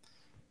temp,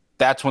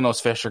 that's when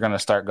those fish are going to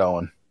start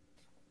going.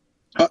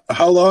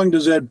 How long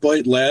does that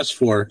bite last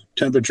for,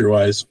 temperature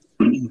wise?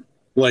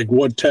 Like,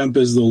 what temp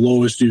is the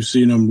lowest you've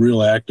seen them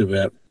real active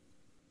at?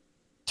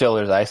 Till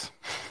there's ice.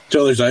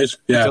 Till there's ice,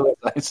 yeah.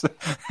 Ice.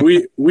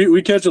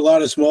 we catch a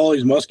lot of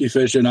smallies musky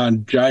fishing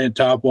on giant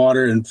top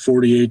water and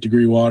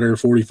 48-degree water,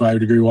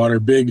 45-degree water,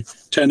 big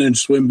 10-inch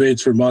swim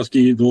baits for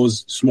muskie.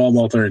 Those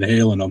smallmouth are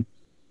inhaling them.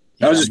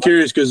 Yeah, I was just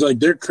curious because like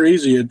they're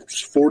crazy at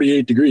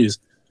 48 degrees.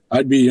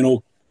 I'd be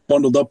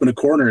bundled up in a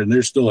corner and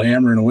they're still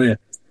hammering away.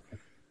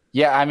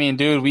 Yeah, I mean,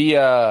 dude,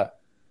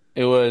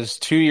 it was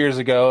 2 years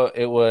ago.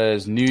 It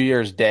was New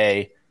Year's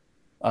Day.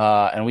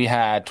 And we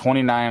had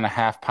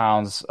 29.5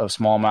 pounds of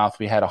smallmouth.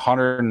 We had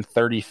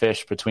 130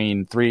 fish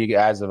between 3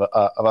 guys of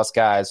us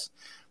guys.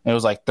 It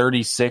was like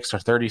 36 or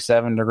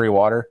 37 degree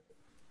water.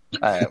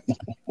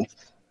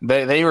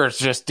 They were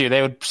just, dude,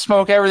 they would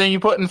smoke everything you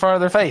put in front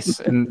of their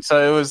face. And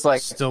so it was like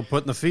still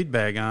putting the feed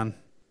bag on.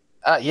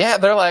 Yeah,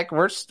 they're like,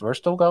 we're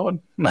still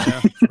going.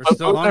 Yeah, we're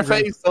still hungry.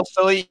 Their face, they'll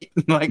still eat.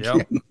 Like,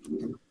 yep.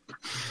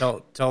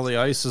 Tell the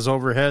ice is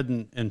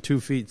overhead and 2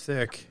 feet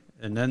thick.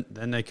 And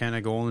then they kind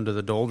of go into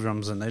the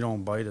doldrums and they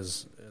don't bite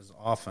as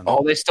often.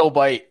 Oh, they still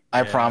bite.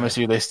 I promise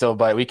you, they still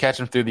bite. We catch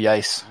them through the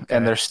ice,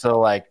 and they're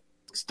still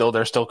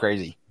they're still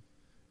crazy.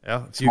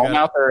 Yeah,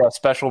 smallmouth are a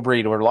special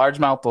breed. Where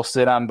largemouth will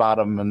sit on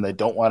bottom and they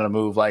don't want to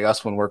move like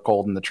us when we're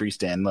cold in the tree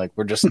stand. Like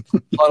we're just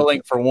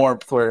huddling for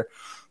warmth. Where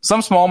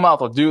some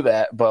smallmouth will do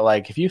that, but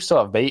like if you still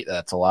have bait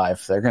that's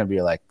alive, they're going to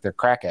be like they're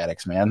crack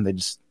addicts, man.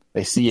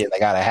 They see it, they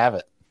got to have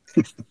it.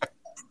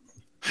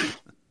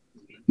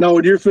 Now,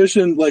 when you're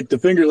fishing like the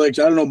Finger Lakes,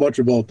 I don't know much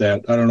about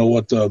that. I don't know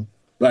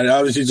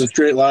obviously it's a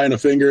straight line, a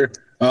finger.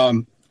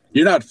 You're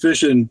not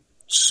fishing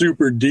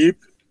super deep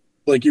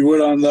like you would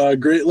on the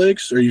Great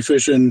Lakes. Are you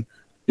fishing,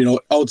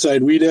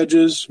 outside weed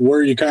edges? Where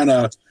are you kind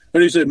of, I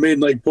know you said maiden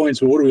lake points,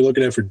 but what are we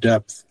looking at for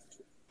depth?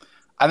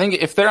 I think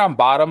if they're on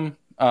bottom,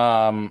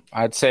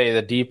 I'd say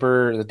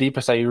the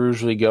deepest I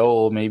usually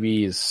go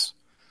maybe is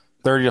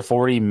 30 to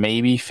 40,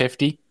 maybe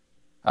 50.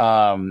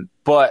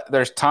 But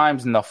there's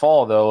times in the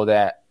fall though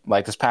that,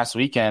 like this past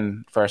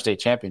weekend for our state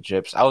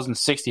championships, I was in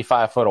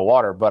 65 foot of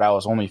water, but I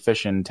was only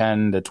fishing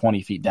 10 to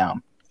 20 feet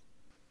down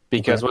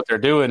because what they're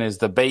doing is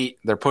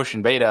they're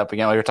pushing bait up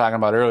again. Like we were talking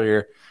about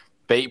earlier,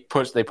 they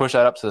push that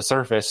up to the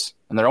surface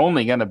and they're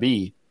only going to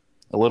be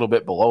a little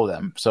bit below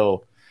them.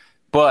 So,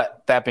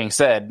 but that being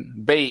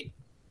said, bait,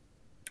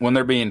 when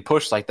they're being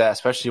pushed like that,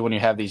 especially when you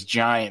have these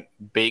giant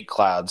bait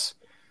clouds,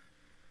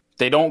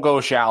 they don't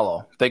go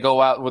shallow. They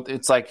go out with,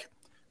 it's like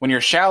when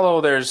you're shallow,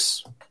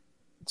 there's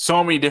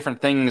so many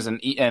different things and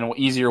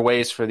easier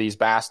ways for these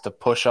bass to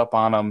push up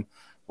on them,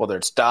 whether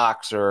it's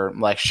docks or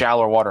like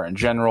shallower water in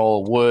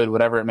general, wood,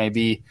 whatever it may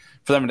be,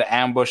 for them to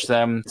ambush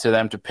them,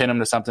 to pin them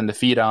to something to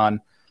feed on.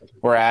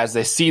 Whereas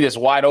they see this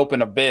wide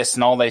open abyss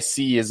and all they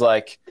see is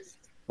like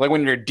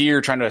when you're a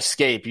deer trying to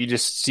escape, you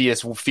just see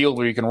this field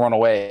where you can run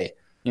away,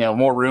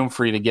 more room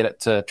for you to get it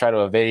to try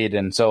to evade.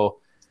 And so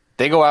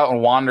they go out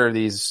and wander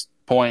these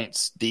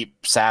points,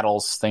 deep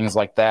saddles, things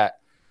like that.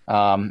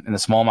 And the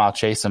smallmouth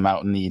chase them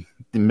out in the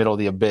middle of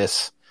the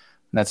abyss.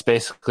 And that's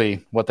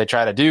basically what they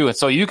try to do. And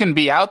so you can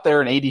be out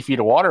there in 80 feet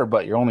of water,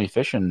 but you're only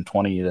fishing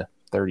 20 to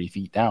 30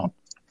 feet down.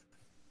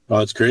 Oh,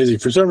 it's crazy.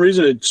 For some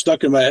reason, it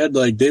stuck in my head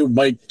like they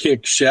might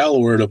kick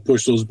shallower to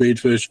push those bait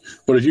fish.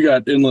 But if you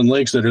got inland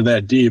lakes that are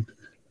that deep,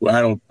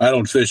 I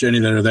don't fish any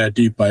that are that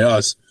deep by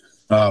us.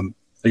 I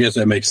guess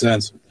that makes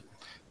sense.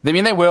 I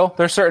mean, they will.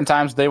 There's certain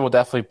times they will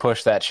definitely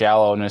push that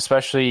shallow, and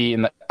especially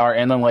in our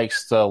inland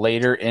lakes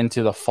later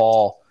into the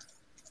fall,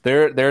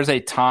 there's a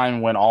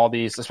time when all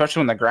these,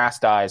 especially when the grass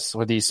dies,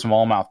 where these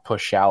smallmouth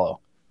push shallow.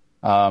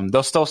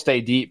 They'll still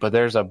stay deep, but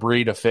there's a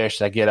breed of fish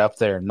that get up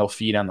there and they'll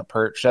feed on the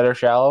perch that are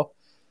shallow.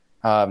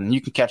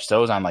 You can catch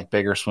those on like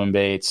bigger swim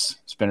baits,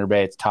 spinner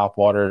baits, top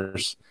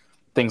waters,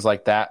 things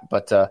like that.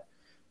 But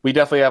we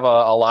definitely have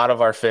a lot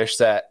of our fish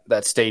that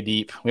stay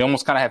deep. We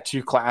almost kind of have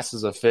two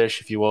classes of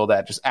fish, if you will,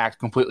 that just act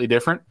completely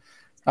different.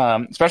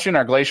 Especially in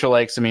our glacial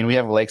lakes. I mean, we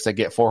have lakes that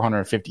get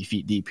 450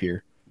 feet deep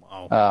here.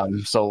 Wow.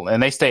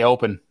 And they stay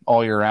open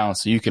all year round,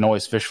 so you can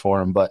always fish for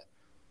them. But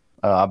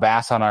a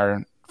bass on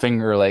our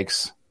finger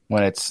lakes,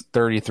 when it's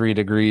 33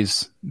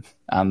 degrees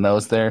on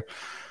those there,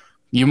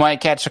 you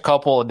might catch a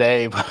couple a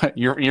day, but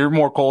you're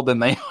more cold than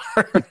they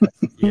are.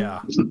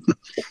 Yeah.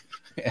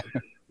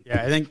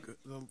 Yeah, I think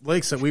the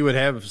lakes that we would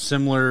have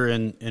similar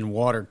in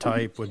water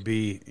type would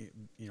be,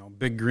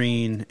 Big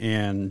Green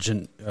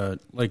and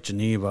Lake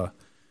Geneva,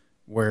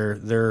 where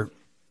they're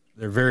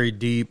very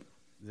deep,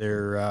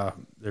 they're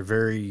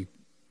very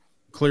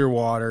clear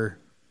water,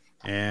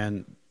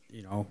 and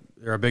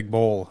they're a big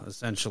bowl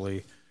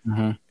essentially.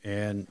 Mm-hmm.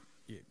 And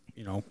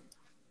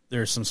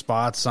there's some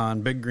spots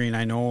on Big Green.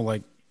 I know,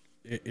 like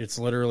it's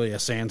literally a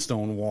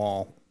sandstone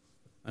wall,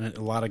 and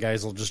a lot of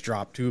guys will just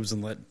drop tubes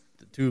and let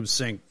the tubes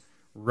sink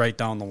right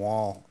down the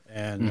wall,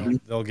 and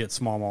they'll get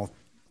smallmouth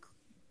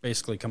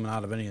basically coming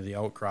out of any of the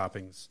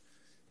outcroppings.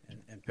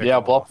 And pick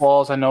them bluff off.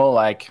 walls. I know,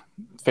 like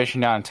fishing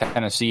down in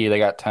Tennessee, they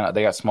got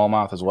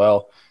smallmouth as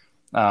well.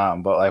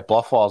 But like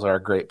bluff walls are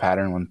a great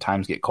pattern when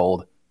times get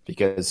cold,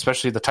 because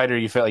especially the tighter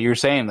you feel, like you're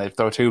saying, they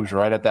throw tubes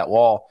right at that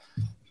wall.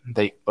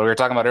 We were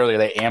talking about earlier,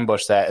 they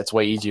ambush that. It's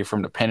way easier for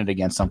them to pin it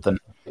against something.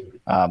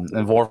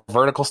 And more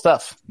vertical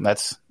stuff.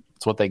 That's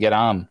what they get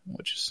on,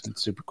 which is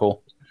super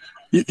cool.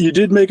 You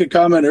did make a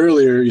comment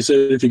earlier. You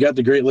said if you got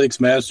the Great Lakes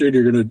mastered,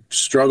 you're going to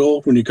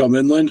struggle when you come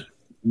inland.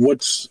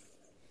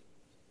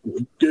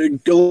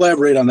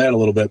 Elaborate on that a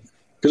little bit,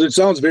 because it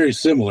sounds very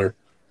similar.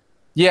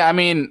 Yeah, I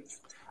mean,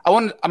 I'll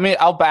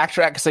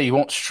backtrack and say you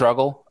won't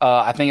struggle.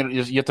 I think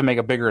you have to make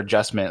a bigger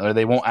adjustment, or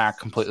they won't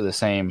act completely the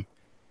same.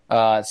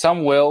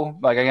 Some will.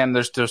 Like again,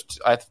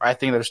 I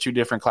think there's two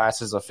different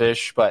classes of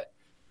fish, but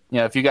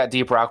if you got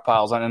deep rock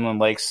piles on inland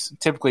lakes,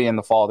 typically in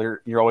the fall,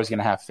 you're always going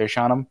to have fish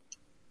on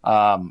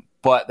them.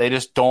 But they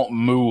just don't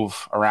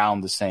move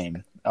around the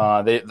same.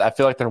 I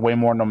feel like they're way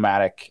more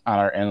nomadic on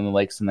our inland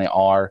lakes than they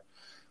are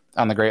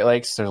on the Great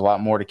Lakes. There's a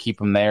lot more to keep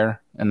them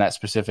there in that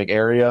specific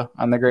area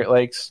on the Great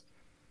Lakes.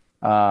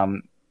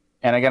 And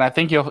again, I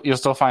think you'll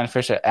still find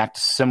fish that act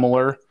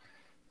similar.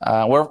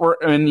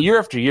 Year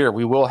after year,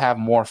 we will have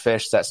more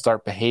fish that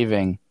start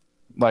behaving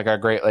like our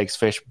Great Lakes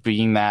fish,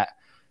 being that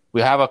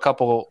we have a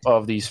couple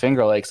of these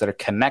finger lakes that are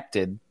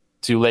connected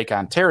to Lake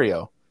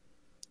Ontario.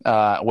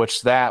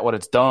 What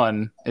it's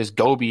done is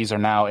gobies are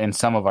now in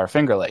some of our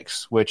finger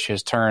lakes, which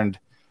has turned.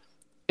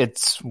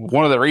 It's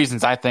one of the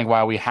reasons I think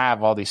why we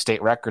have all these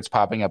state records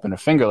popping up in a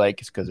finger lake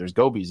is because there's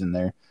gobies in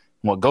there. And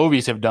what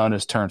gobies have done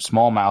is turn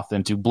smallmouth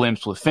into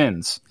blimps with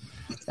fins,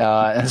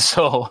 and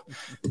so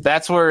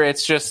that's where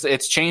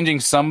it's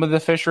changing some of the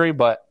fishery.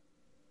 But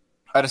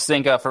I just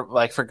think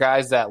for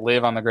guys that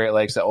live on the Great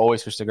Lakes, that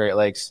always fish the Great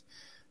Lakes,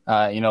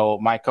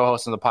 my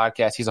co-host of the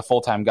podcast, he's a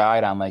full-time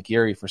guide on Lake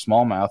Erie for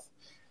smallmouth.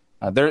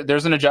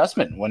 There's an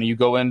adjustment when you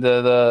go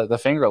into the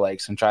finger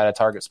lakes and try to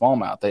target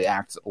smallmouth. They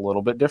act a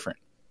little bit different,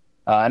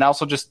 and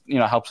also just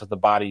helps with the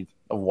body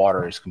of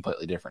water is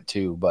completely different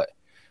too. But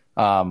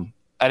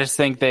I just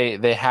think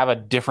they have a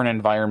different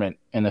environment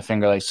in the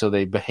finger lakes, so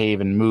they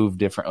behave and move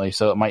differently.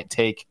 So it might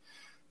take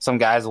some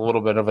guys a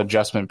little bit of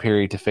adjustment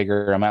period to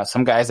figure them out.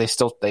 Some guys they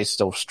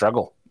still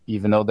struggle,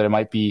 even though there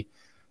might be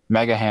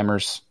mega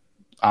hammers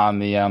on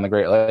the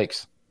Great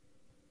Lakes.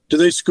 Do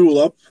they school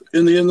up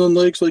in the inland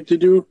lakes like they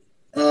do?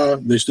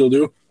 They still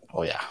do?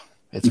 Oh, yeah.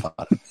 It's fun.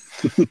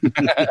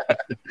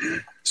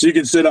 So you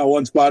can sit on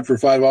one spot for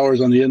 5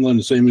 hours on the inland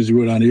the same as you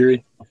would on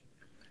Erie?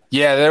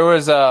 Yeah, it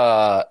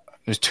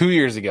was 2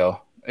 years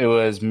ago. It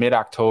was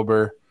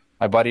mid-October.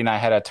 My buddy and I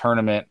had a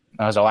tournament.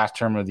 That was our last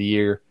tournament of the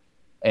year.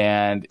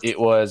 And it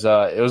was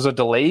a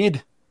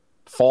delayed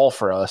fall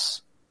for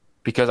us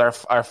because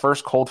our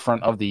first cold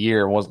front of the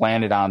year was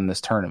landed on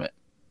this tournament.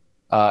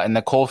 And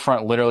the cold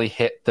front literally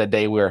hit the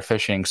day we were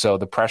fishing. So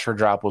the pressure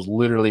drop was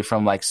literally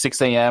from like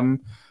 6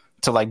 a.m.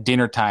 to like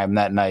dinner time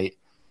that night.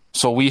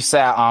 So we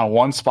sat on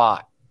one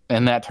spot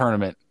in that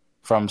tournament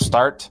from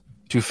start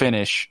to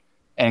finish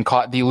and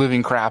caught the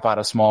living crap out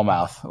of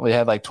smallmouth. We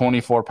had like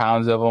 24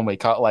 pounds of them. We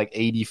caught like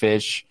 80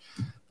 fish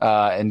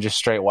and just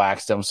straight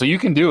waxed them. So you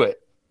can do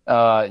it.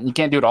 You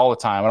can't do it all the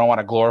time. I don't want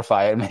to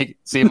glorify it and make it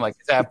seem like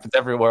it happens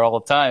everywhere all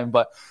the time.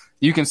 But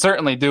you can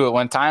certainly do it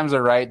when times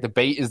are right. The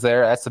bait is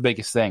there. That's the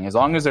biggest thing. As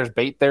long as there's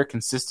bait there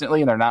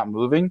consistently and they're not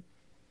moving,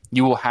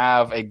 you will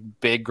have a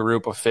big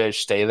group of fish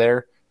stay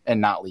there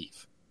and not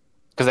leave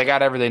because they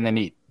got everything they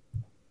need.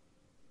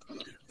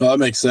 Well, that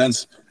makes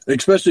sense.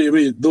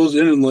 Especially, those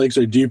inland lakes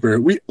are deeper.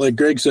 Like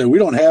Greg said, we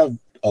don't have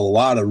a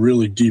lot of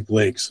really deep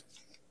lakes.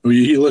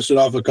 He listed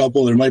off a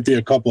couple. There might be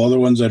a couple other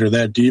ones that are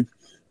that deep.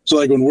 So,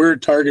 like, when we're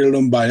targeting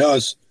them by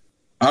us,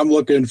 I'm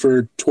looking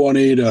for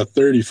 20 to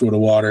 30 foot of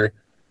water.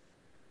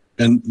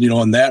 And,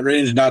 in that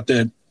range, not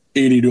that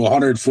 80 to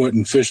 100 foot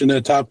and fishing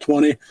that top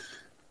 20.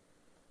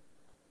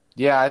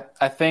 Yeah,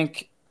 I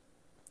think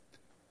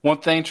one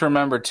thing to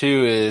remember,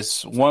 too,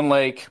 is one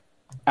lake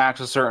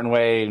acts a certain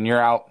way and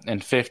you're out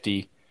in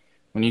 50.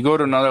 when you go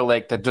to another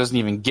lake that doesn't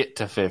even get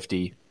to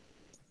 50,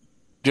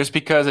 just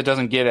because it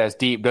doesn't get as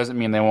deep doesn't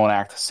mean they won't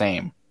act the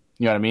same.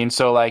 You know what I mean?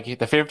 So, like,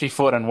 the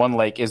 50-foot in one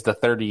lake is the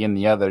 30 in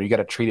the other. You got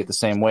to treat it the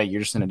same way.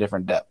 You're just in a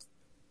different depth.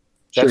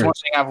 That's Sure. one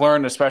thing I've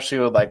learned, especially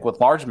with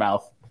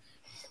largemouth.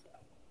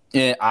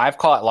 I've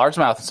caught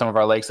largemouth in some of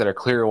our lakes that are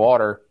clear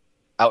water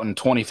out in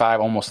 25,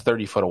 almost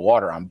 30 foot of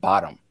water on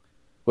bottom,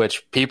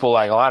 which people,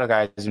 like a lot of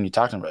guys, when you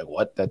talk to them, are like,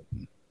 what? That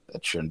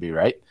shouldn't be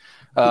right.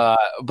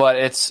 But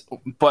at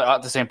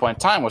the same point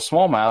in time with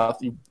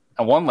smallmouth, in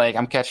one lake,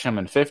 I'm catching them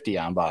in 50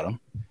 on bottom.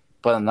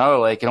 But in another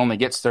lake, it only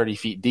gets 30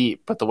 feet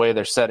deep. But the way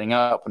they're setting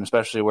up, and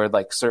especially where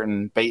like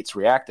certain baits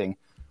reacting,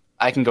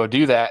 I can go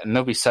do that, and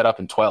they'll be set up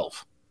in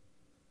 12.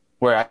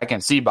 Where I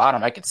can see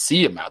bottom, I can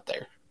see them out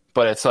there.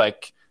 But it's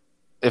like,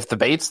 if the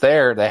bait's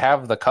there, they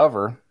have the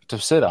cover to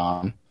sit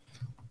on.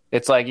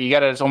 It's like you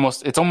got to.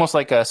 It's almost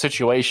like a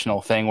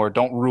situational thing where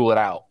don't rule it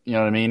out. You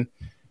know what I mean?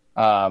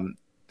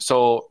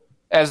 So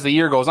as the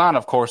year goes on,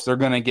 of course, they're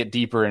going to get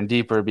deeper and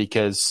deeper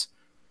because,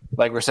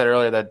 like we said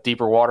earlier, that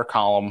deeper water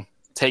column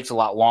takes a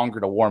lot longer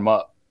to warm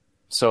up,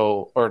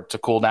 or to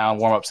cool down,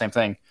 warm up, same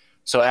thing.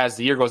 So as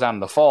the year goes on in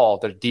the fall,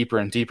 they're deeper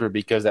and deeper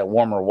because that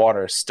warmer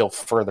water is still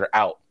further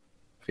out.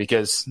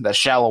 Because that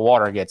shallow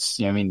water gets,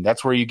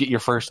 that's where you get your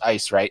first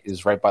ice, right?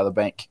 Is right by the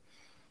bank.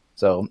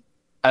 So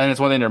I think it's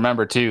one thing to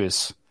remember too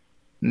is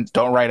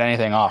don't write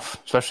anything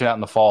off, especially out in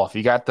the fall. If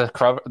you got the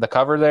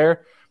cover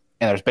there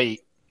and there's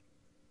bait,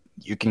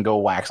 you can go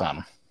wax on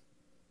them.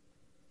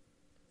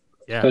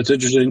 Yeah, That's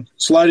interesting.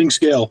 Sliding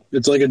scale.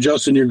 It's like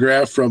adjusting your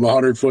graph from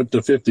 100 foot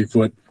to 50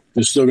 foot.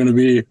 It's still going to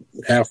be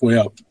halfway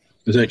up.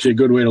 It's actually a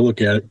good way to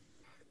look at it.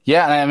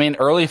 Yeah, and I mean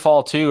early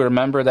fall too.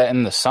 Remember that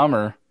in the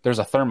summer there's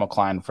a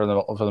thermocline for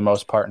the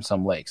most part in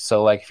some lakes.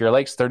 So like if your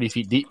lake's 30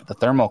 feet deep, the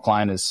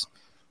thermocline is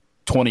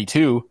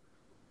 22.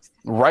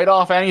 Write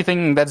off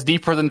anything that's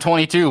deeper than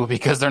 22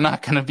 because they're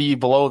not going to be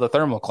below the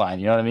thermocline.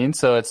 You know what I mean?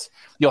 So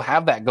you'll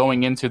have that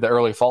going into the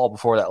early fall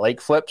before that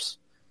lake flips,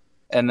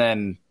 and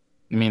then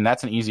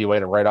that's an easy way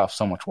to write off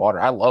so much water.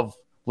 I love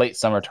late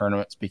summer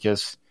tournaments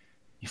because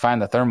you find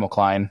the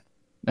thermocline,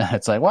 and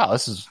it's like, wow,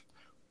 this is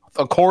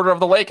a quarter of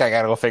the lake I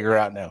got to go figure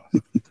out now.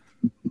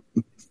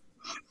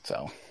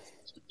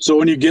 So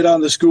when you get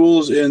on the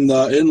schools in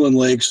the inland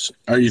lakes,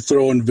 are you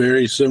throwing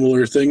very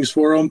similar things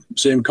for them?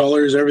 Same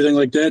colors, everything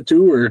like that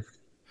too, or?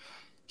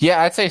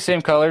 Yeah, I'd say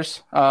same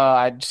colors.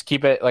 I just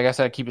keep it, like I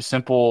said, keep it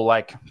simple,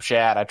 like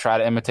shad. I try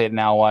to imitate an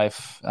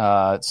alewife,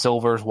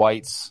 silvers,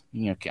 whites.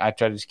 I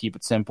try to just keep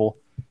it simple.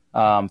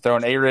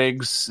 Throwing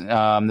A-rigs.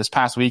 This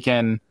past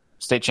weekend,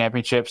 state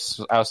championships,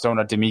 I was throwing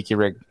a Demiki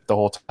rig the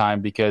whole time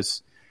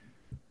because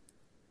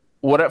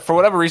for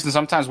whatever reason,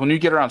 sometimes when you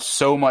get around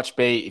so much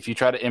bait, if you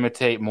try to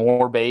imitate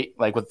more bait,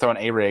 like with throwing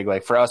A-rig,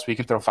 like for us, we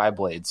can throw 5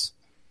 blades.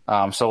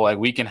 So like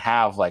we can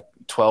have like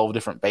 12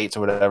 different baits or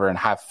whatever and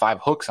have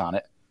 5 hooks on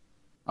it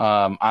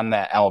on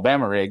that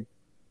Alabama rig.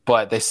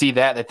 But they see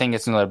that, they think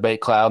it's another bait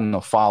cloud, and they'll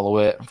follow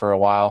it for a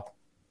while.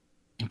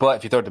 But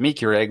if you throw a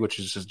Demiki rig, which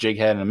is just jig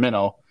head and a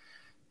minnow,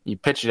 you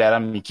pitch it at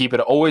them,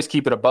 always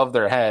keep it above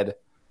their head.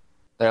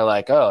 They're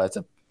like, oh,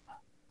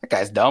 that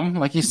guy's dumb.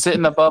 Like he's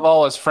sitting above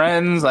all his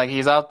friends. Like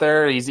he's out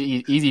there, he's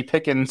easy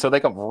picking, so they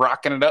come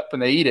rocking it up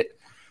and they eat it.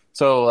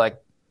 So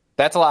like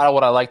that's a lot of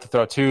what I like to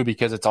throw too,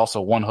 because it's also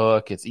one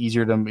hook. It's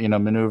easier to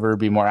maneuver,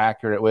 be more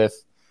accurate with,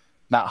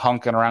 not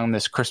hunking around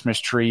this Christmas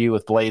tree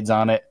with blades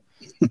on it.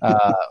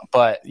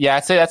 But yeah,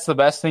 I'd say that's the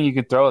best thing you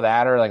could throw,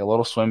 that or like a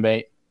little swim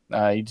bait.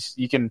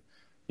 You can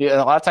a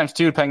lot of times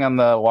too, depending on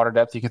the water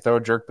depth, you can throw a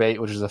jerk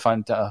bait, which is a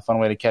fun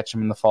way to catch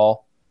them in the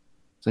fall.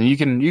 So you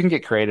can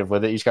get creative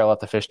with it. You just gotta let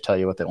the fish tell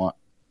you what they want.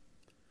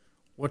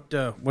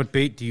 What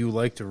bait do you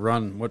like to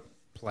run? What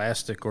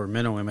plastic or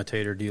minnow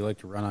imitator do you like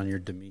to run on your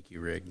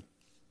Demiki rig?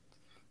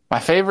 My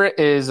favorite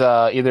is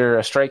either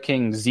a Strike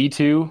King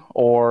Z2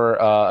 or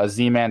a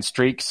Z-Man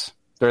Streaks.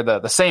 They're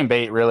the same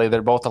bait, really.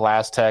 They're both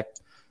Elastec,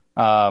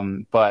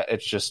 but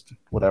it's just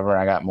whatever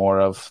I got more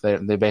of.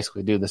 They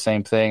basically do the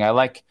same thing. I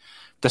like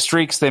the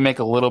Streaks. They make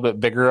a little bit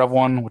bigger of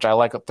one, which I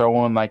like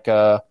throwing like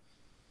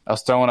I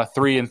was throwing a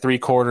 3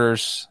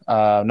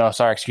 3/4. No,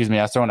 sorry, excuse me.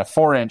 I was throwing a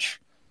 4-inch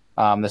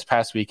this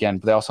past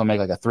weekend, but they also make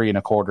like a 3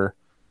 1/4.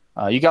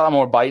 You got a lot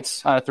more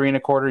bites on a 3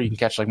 1/4. You can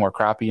catch like more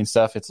crappie and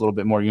stuff. It's a little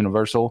bit more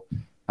universal.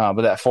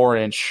 But that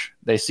 4-inch,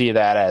 they see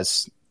that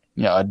as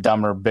a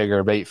dumber,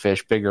 bigger bait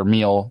fish, bigger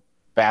meal.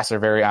 Bass are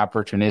very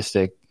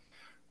opportunistic,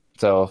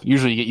 so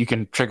usually you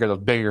can trigger those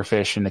bigger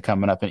fish into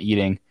coming up and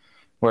eating.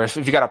 Whereas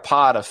if you got a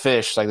pod of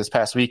fish, like this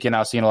past weekend, I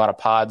was seeing a lot of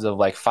pods of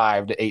like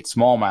 5 to 8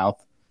 smallmouth.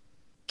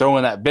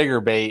 Throwing that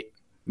bigger bait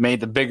made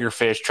the bigger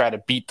fish try to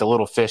beat the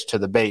little fish to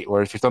the bait.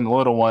 Whereas if you're throwing the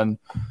little one,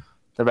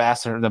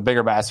 the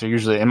bigger bass are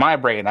usually, in my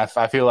brain, I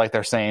feel like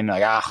they're saying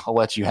like, I'll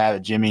let you have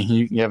it, Jimmy.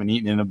 You haven't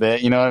eaten in a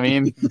bit. You know what I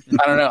mean?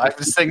 I don't know. I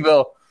just think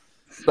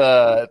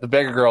the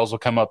bigger girls will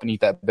come up and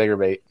eat that bigger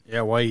bait.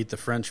 Yeah, why eat the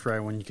French fry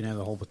when you can have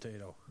the whole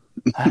potato?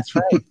 That's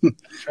right.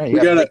 That's right. You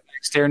got a big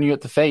staring you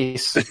at the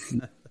face.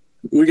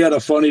 We got a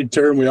funny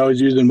term we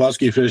always use in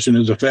muskie fishing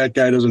is a fat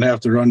guy doesn't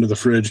have to run to the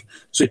fridge.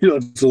 So you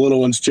let the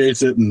little ones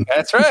chase it. And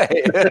That's right.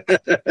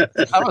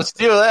 I'm going to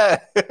steal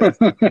that.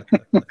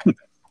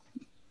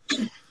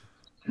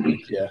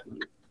 Yeah.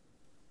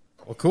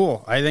 Well,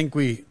 cool. I think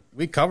we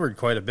covered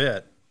quite a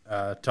bit,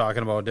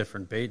 talking about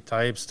different bait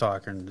types,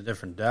 talking to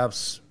different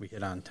depths. We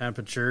hit on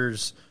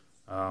temperatures.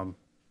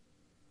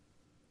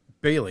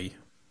 Bailey,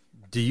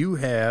 do you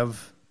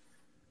have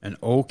an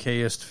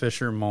okayest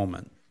fisher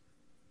moment?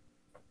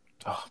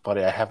 Oh,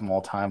 buddy, I have them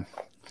all the time.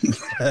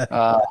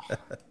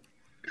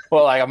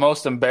 Well, like a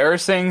most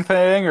embarrassing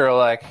thing, or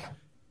like,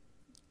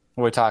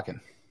 what are we talking?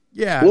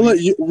 Yeah, we'll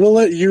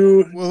let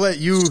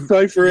you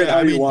cipher it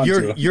how you want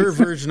to. Your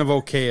version of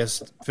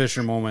okayest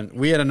fisher moment.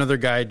 We had another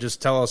guy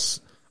just tell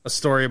us a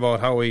story about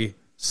how he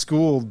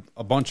schooled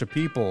a bunch of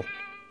people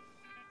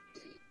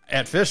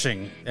at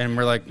fishing, and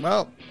we're like,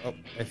 well,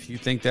 if you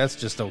think that's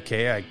just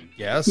okay, I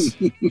guess.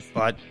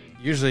 But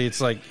usually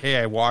it's like, hey,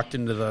 I walked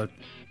into the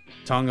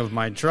tongue of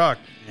my truck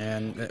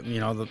and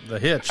the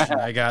hitch,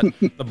 and I got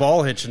the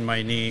ball hitch in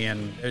my knee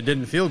and it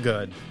didn't feel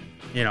good.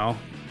 Yeah.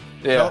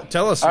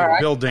 Tell us your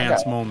Bill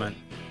Dance moment.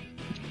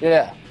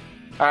 Yeah.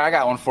 All right, I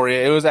got one for you.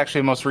 It was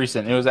actually most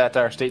recent. It was at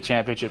our state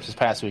championships this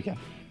past weekend.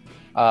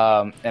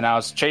 And I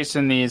was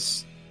chasing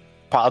these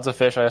pods of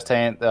fish. I was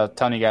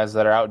telling you guys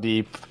that are out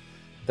deep.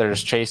 They're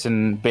just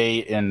chasing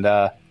bait and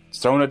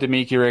throwing a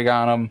Demiki rig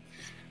on them.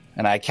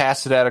 And I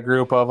casted at a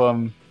group of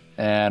them,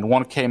 and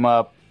one came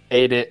up,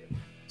 ate it,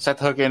 set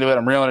the hook into it.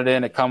 I'm reeling it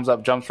in. It comes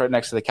up, jumps right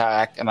next to the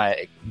kayak, and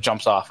it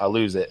jumps off. I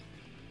lose it.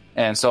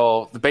 And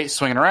so the bait's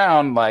swinging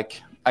around.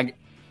 Like, I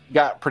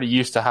got pretty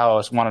used to how I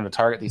was wanting to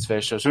target these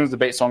fish. So as soon as the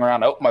bait swung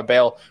around, my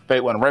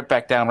bait went right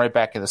back down, right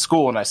back in the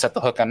school, and I set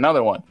the hook on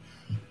another one.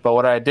 But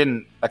what I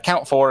didn't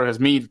account for is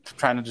me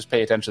trying to just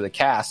pay attention to the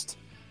cast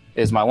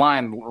is my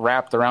line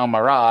wrapped around my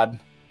rod,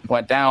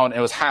 went down.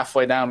 It was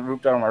halfway down,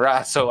 looped down my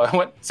rod. So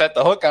I set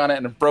the hook on it,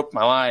 and it broke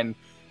my line.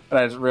 And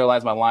I just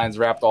realized my line's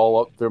wrapped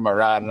all up through my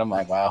rod, and I'm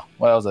like, wow,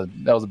 well,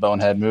 that was a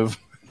bonehead move.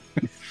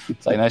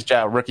 It's like, nice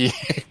job, rookie.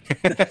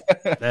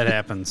 That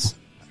happens.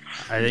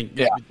 I think.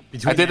 Yeah,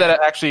 I did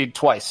that actually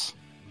twice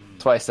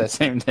that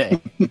same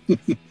day.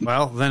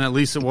 Well, then at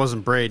least it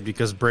wasn't braid,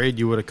 because braid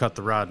you would have cut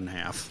the rod in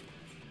half.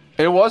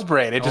 It was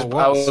braid. I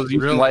was using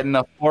really? lighting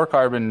a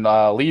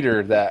fluorocarbon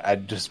leader that I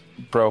just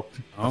broke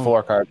the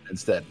fluorocarbon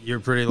instead. You're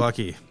pretty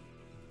lucky,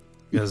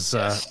 because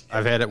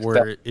I've had it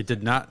where it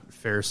did not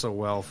fare so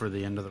well for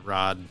the end of the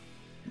rod,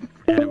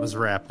 and it was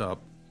wrapped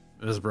up.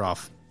 It was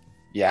rough.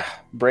 Yeah,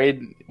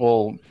 braid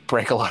will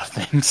break a lot of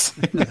things.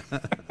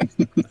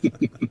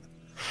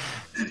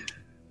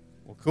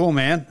 Well, cool,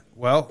 man.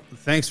 Well,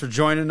 thanks for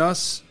joining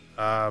us.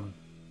 We'll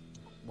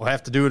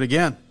have to do it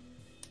again.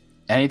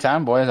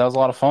 Anytime, boys. That was a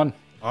lot of fun.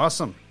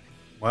 Awesome.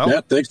 Well, yeah,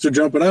 thanks for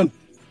jumping on.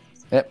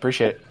 Yeah,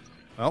 appreciate it.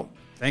 Well,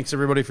 thanks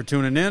everybody for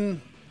tuning in.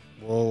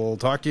 We'll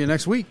talk to you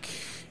next week.